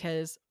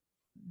because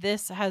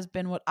this has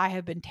been what I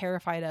have been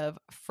terrified of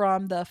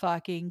from the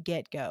fucking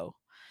get-go.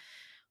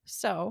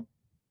 So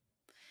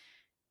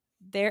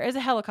there is a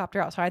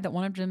helicopter outside that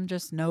one of them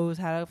just knows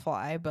how to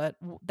fly, but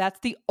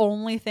that's the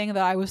only thing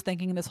that I was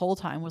thinking this whole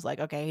time was like,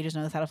 okay, he just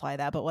knows how to fly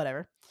that, but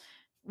whatever.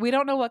 We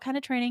don't know what kind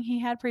of training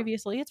he had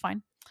previously. It's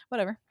fine.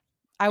 Whatever.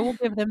 I will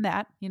give them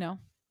that,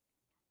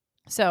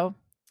 So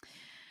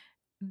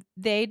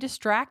they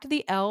distract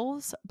the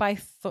elves by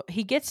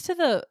he gets to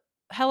the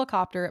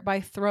helicopter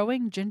by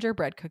throwing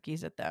gingerbread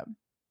cookies at them.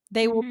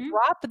 They will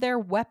drop their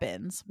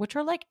weapons, which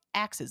are like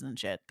axes and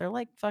shit. They're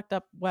like fucked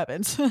up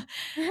weapons.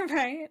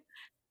 Right.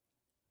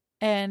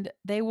 And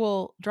they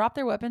will drop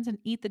their weapons and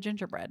eat the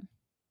gingerbread.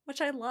 Which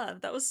I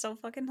love. That was so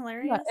fucking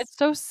hilarious. Yeah, it's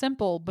so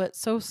simple but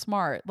so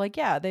smart. Like,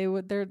 yeah,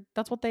 they're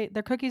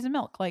cookies and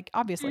milk. Like,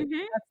 obviously.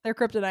 That's their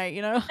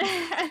kryptonite,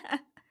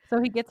 So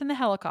he gets in the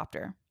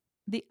helicopter.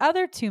 The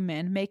other 2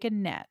 men make a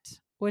net,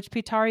 which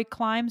Pitari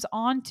climbs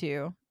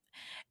onto,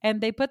 and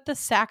they put the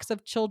sacks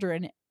of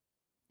children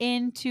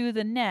into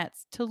the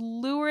nets to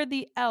lure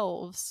the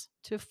elves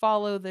to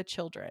follow the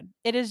children.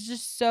 It is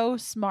just so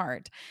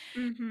smart.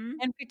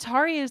 And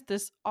Pitari is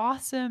this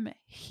awesome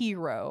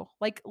hero,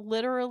 like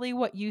literally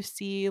what you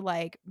see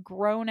like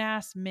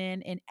grown-ass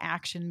men in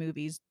action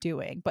movies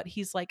doing, but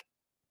he's like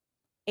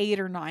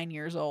 8 or 9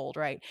 years old,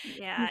 right?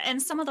 Yeah,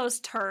 and some of those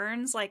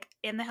turns, like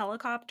in the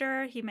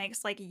helicopter, he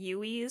makes like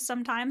Yuis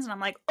sometimes, and I'm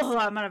like, oh,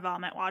 I'm gonna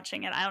vomit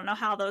watching it. I don't know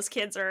how those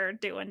kids are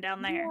doing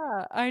down there.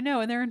 Yeah, I know,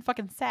 and they're in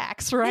fucking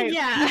sacks, right?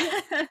 Yeah.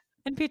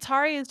 And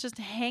Pitari is just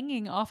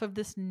hanging off of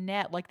this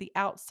net, like the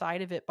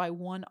outside of it by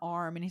one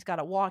arm, and he's got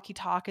a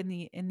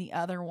walkie-talkie in the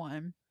other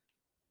one.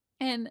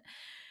 And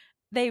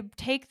they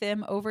take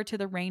them over to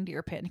the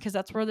reindeer pen because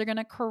that's where they're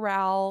gonna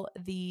corral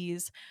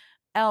these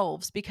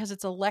elves because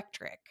it's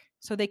electric.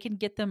 So they can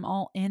get them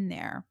all in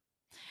there.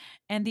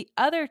 And the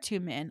other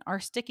 2 men are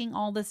sticking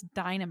all this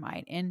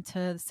dynamite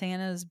into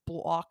Santa's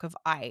block of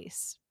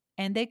ice.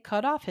 And they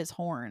cut off his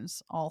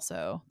horns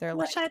also.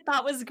 Which I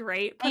thought was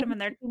great. Put them in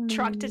their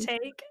truck to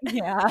take.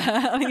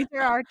 Yeah. These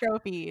are our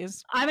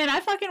trophies. I mean, I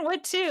fucking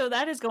would too.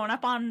 That is going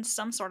up on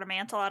some sort of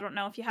mantle. I don't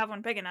know if you have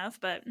one big enough,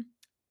 but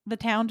the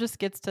town just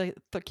gets to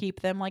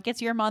keep them. Like,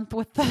 it's your month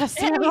with the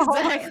Santa.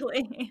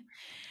 Exactly.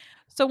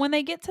 So when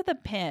they get to the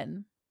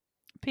pen,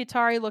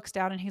 Pitari looks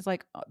down and he's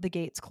like, oh, the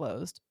gate's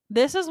closed.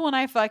 This is when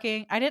I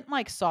didn't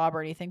like sob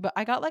or anything, but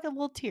I got like a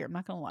little tear. I'm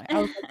not going to lie.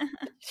 I was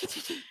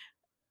like,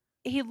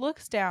 he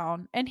looks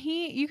down and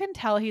you can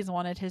tell he's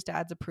wanted his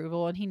dad's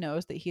approval and he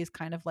knows that he's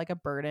kind of like a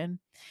burden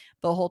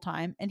the whole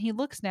time. And he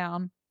looks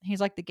down,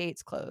 he's like, the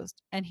gate's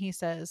closed. And he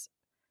says,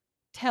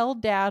 tell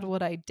dad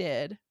what I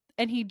did.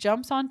 And he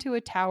jumps onto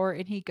a tower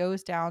and he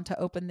goes down to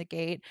open the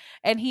gate.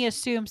 And he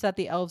assumes that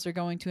the elves are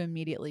going to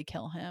immediately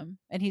kill him.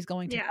 And he's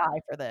going to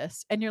die for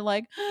this. And you're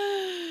like,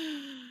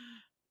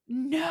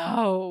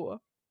 no.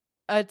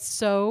 It's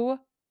so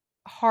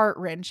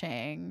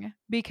heart-wrenching.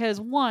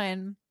 Because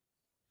one,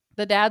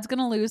 The dad's going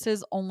to lose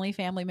his only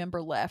family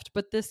member left,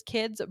 but this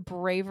kid's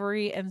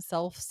bravery and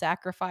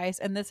self-sacrifice,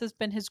 and this has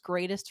been his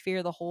greatest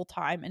fear the whole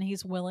time, and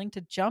he's willing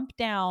to jump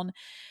down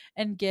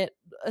and get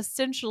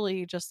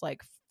essentially just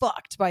like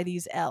fucked by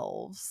these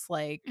elves.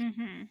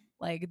 Mm-hmm.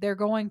 Like they're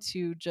going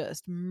to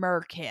just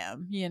murk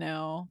him,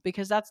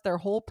 because that's their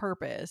whole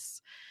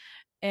purpose.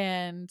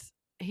 And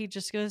he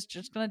just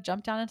gonna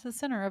jump down into the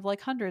center of like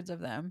hundreds of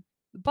them.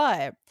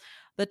 But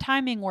the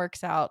timing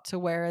works out to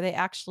where they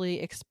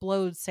actually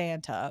explode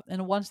Santa,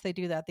 and once they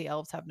do that, the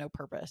elves have no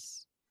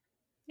purpose.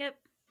 Yep.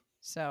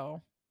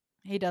 So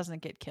he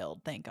doesn't get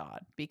killed, thank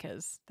God,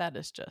 because that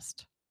is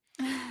just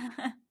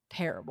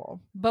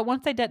terrible. But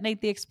once they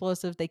detonate the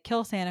explosive, they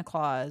kill Santa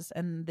Claus,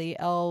 and the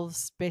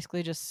elves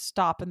basically just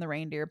stop in the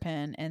reindeer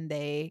pen, and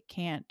they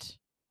can't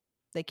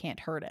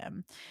hurt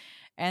him.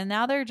 And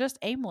now they're just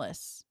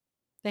aimless.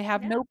 They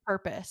have Yeah. no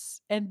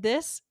purpose. And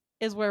this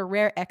is where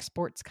rare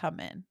exports come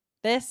in.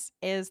 This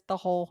is the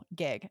whole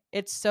gig.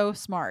 It's so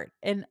smart.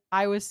 And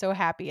I was so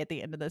happy at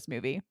the end of this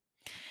movie.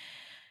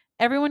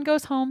 Everyone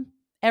goes home.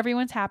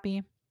 Everyone's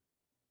happy.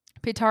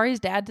 Pitari's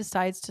dad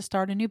decides to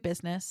start a new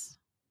business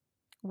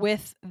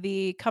with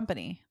the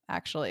company,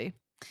 actually.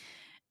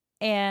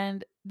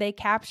 And they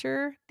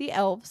capture the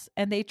elves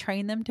and they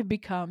train them to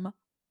become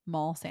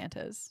mall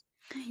Santas.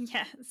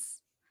 Yes.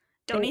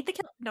 Don't eat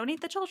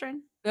the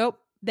children. Nope.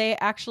 They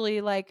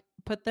actually like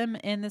put them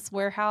in this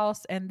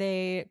warehouse and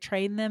they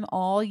train them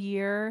all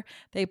year.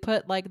 They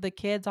put like the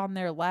kids on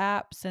their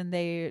laps and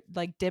they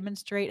like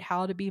demonstrate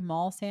how to be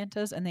mall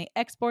Santas, and they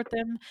export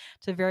them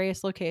to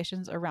various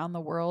locations around the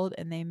world,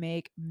 and they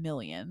make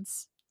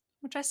millions.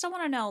 Which I still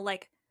want to know,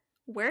 like,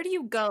 where do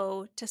you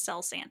go to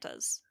sell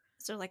Santas?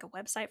 Is there like a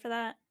website for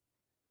that?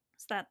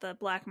 Is that the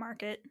black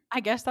market?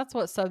 I guess that's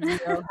what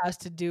Sub-Zero has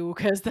to do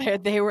because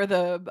they were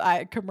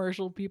the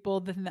commercial people.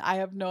 Then I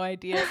have no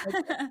idea.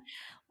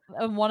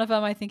 One of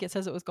them, I think it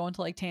says it was going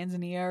to like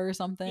Tanzania or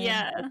something.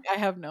 Yeah. I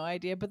have no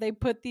idea. But they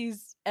put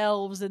these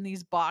elves in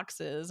these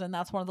boxes, and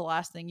that's one of the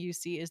last thing you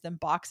see is them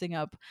boxing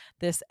up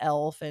this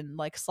elf and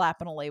like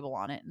slapping a label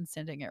on it and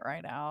sending it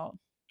right out.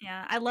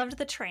 Yeah, I loved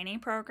the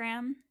training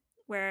program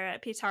where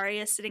Pitari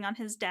is sitting on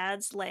his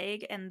dad's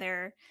leg and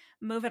they're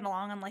moving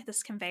along on like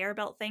this conveyor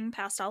belt thing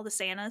past all the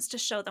Santas to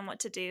show them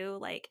what to do,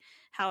 like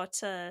how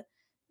to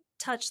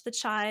touch the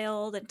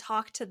child and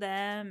talk to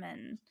them,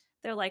 and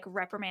they're like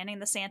reprimanding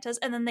the Santas,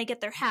 and then they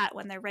get their hat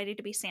when they're ready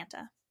to be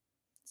Santa.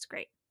 It's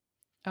great.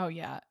 Oh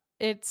yeah.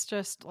 It's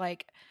just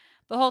like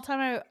the whole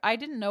time I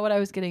didn't know what I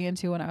was getting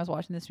into when I was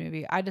watching this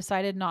movie. I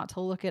decided not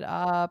to look it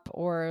up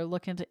or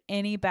look into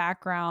any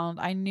background.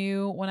 I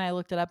knew when I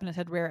looked it up and it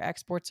said Rare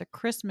Exports a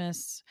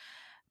Christmas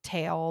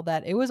Tale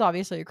that it was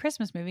obviously a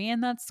Christmas movie,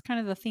 and that's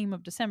kind of the theme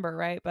of December,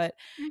 right? But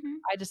Mm-hmm.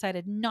 I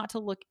decided not to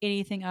look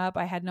anything up.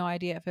 I had no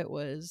idea if it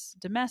was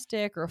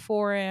domestic or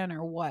foreign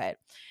or what.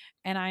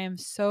 And I am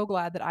so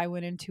glad that I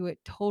went into it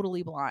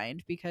totally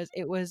blind, because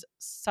it was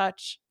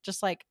such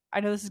just like,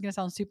 I know this is going to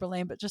sound super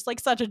lame, but just like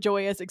such a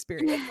joyous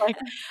experience. Like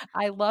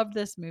I loved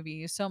this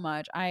movie so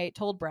much. I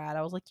told Brad,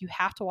 I was like, you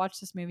have to watch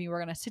this movie. We're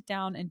going to sit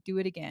down and do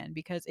it again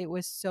because it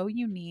was so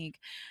unique.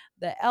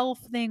 The elf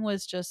thing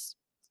was just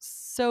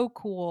so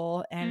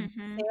cool. And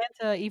Mm-hmm.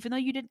 Santa, even though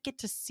you didn't get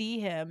to see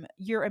him,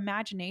 your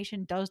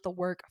imagination does the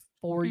work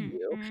for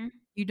you. Mm-hmm.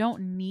 You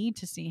don't need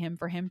to see him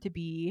for him to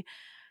be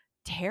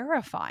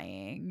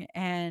terrifying.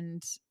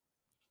 And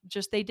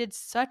just they did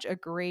such a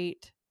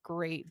great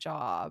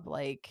job,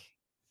 like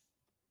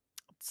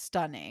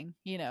stunning,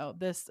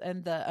 this,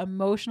 and the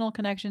emotional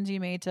connections you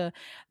made to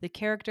the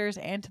characters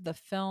and to the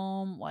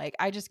film. Like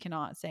I just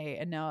cannot say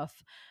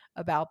enough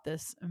about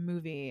this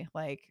movie.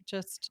 Like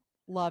just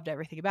loved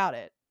everything about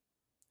it.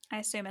 I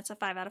assume it's a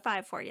 5 out of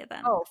 5 for you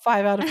then. Oh,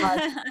 5 out of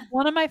 5.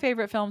 One of my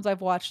favorite films I've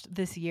watched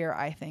this year,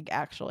 I think,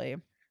 actually.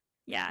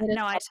 Yeah, It is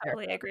no, I up there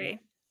totally for me. agree.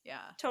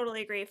 Yeah.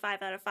 Totally agree.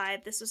 5 out of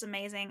 5. This was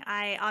amazing.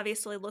 I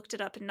obviously looked it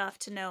up enough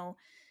to know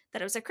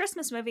that it was a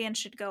Christmas movie and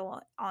should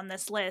go on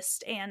this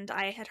list. And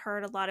I had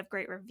heard a lot of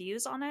great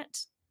reviews on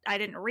it. I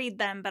didn't read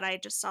them, but I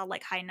just saw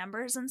like high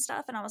numbers and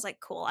stuff. And I was like,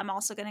 cool, I'm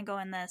also going to go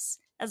in this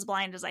as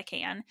blind as I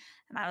can.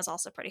 And I was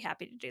also pretty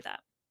happy to do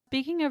that.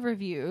 Speaking of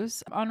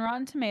reviews, on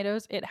Rotten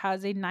Tomatoes, it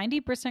has a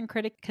 90%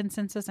 critic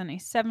consensus and a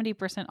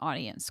 70%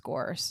 audience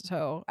score.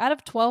 So out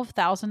of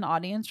 12,000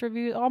 audience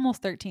reviews,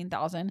 almost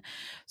 13,000.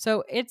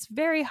 So it's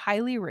very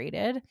highly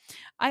rated.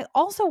 I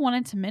also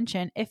wanted to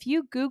mention, if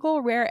you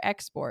Google Rare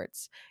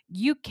Exports,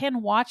 you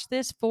can watch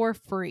this for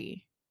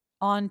free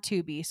on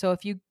Tubi. So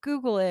if you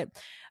Google it,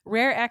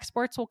 Rare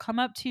Exports will come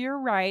up to your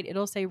right.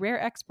 It'll say Rare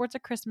Exports a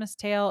Christmas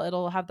Tale.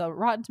 It'll have the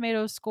Rotten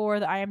Tomatoes score,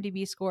 the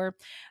IMDb score.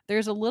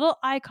 There's a little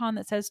icon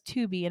that says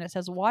Tubi and it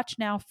says watch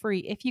now free.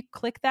 If you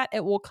click that,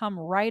 it will come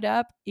right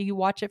up. You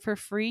watch it for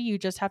free. You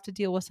just have to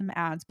deal with some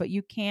ads, but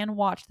you can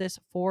watch this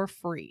for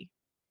free.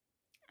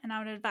 And I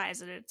would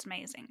advise it. It's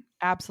amazing.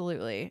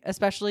 Absolutely.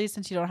 Especially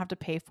since you don't have to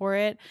pay for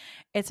it.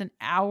 It's an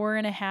hour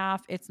and a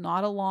half. It's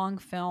not a long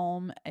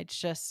film. It's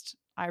just,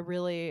 I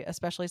really,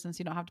 especially since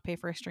you don't have to pay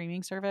for a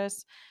streaming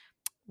service,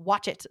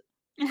 watch it.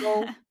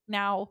 Go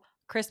now,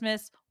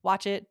 Christmas,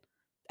 watch it.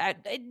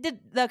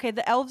 Okay,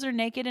 the elves are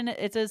naked and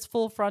it says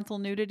full frontal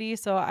nudity,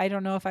 so I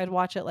don't know if I'd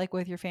watch it like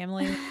with your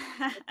family.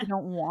 You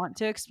don't want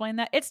to explain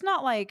that. It's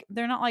not like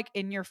they're not like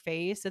in your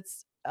face.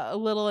 It's a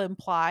little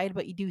implied,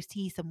 but you do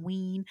see some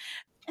ween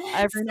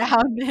every now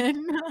Stop. and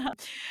then.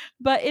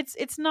 But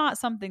it's not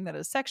something that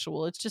is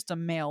sexual. It's just a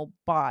male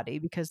body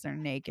because they're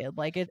naked.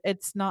 Like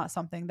it's not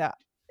something that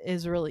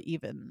is really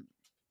even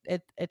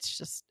it's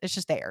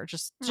just there.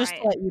 Just to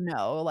Right. let you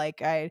know.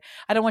 Like I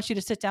don't want you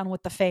to sit down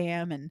with the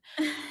fam and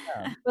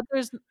but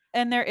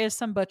there is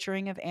some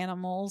butchering of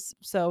animals.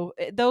 So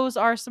those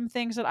are some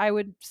things that I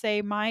would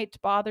say might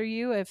bother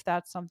you if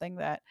that's something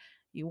that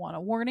you want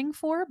a warning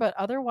for, but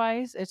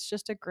otherwise it's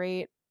just a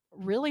great,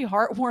 really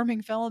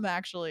heartwarming film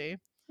actually.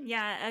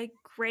 Yeah, a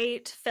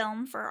great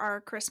film for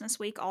our Christmas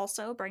week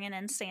also, bringing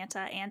in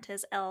Santa and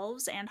his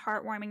elves and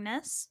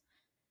heartwarmingness.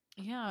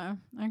 Yeah,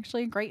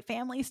 actually a great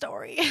family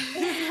story.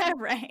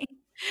 Right.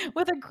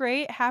 With a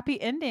great happy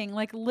ending.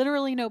 Like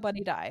literally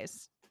nobody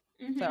dies.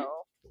 Hmm. So,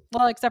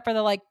 well, except for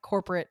the like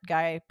corporate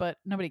guy, but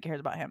nobody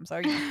cares about him.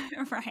 So,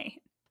 Right.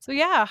 So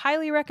yeah,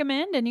 highly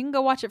recommend, and you can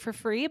go watch it for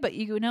free. But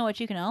you know what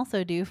you can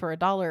also do for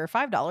 $1 or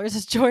 $5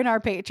 is join our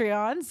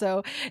Patreon.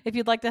 So if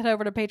you'd like to head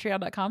over to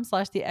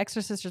patreon.com/the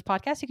Extra Sisters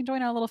podcast, you can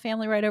join our little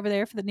family right over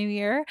there for the new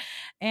year.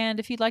 And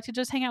if you'd like to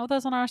just hang out with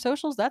us on our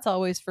socials, that's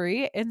always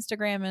free.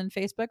 Instagram and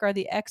Facebook are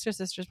the Extra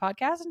Sisters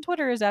podcast, and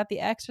Twitter is at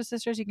the Extra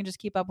Sisters. You can just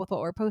keep up with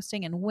what we're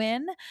posting and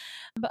when.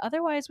 But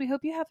otherwise, we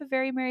hope you have a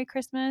very Merry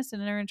Christmas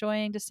and are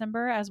enjoying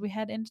December as we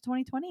head into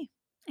 2020.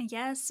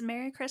 Yes,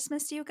 Merry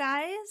Christmas, you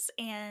guys.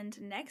 And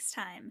next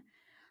time,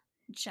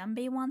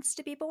 Jumby wants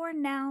to be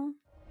born now.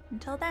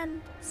 Until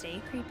then, stay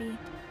creepy.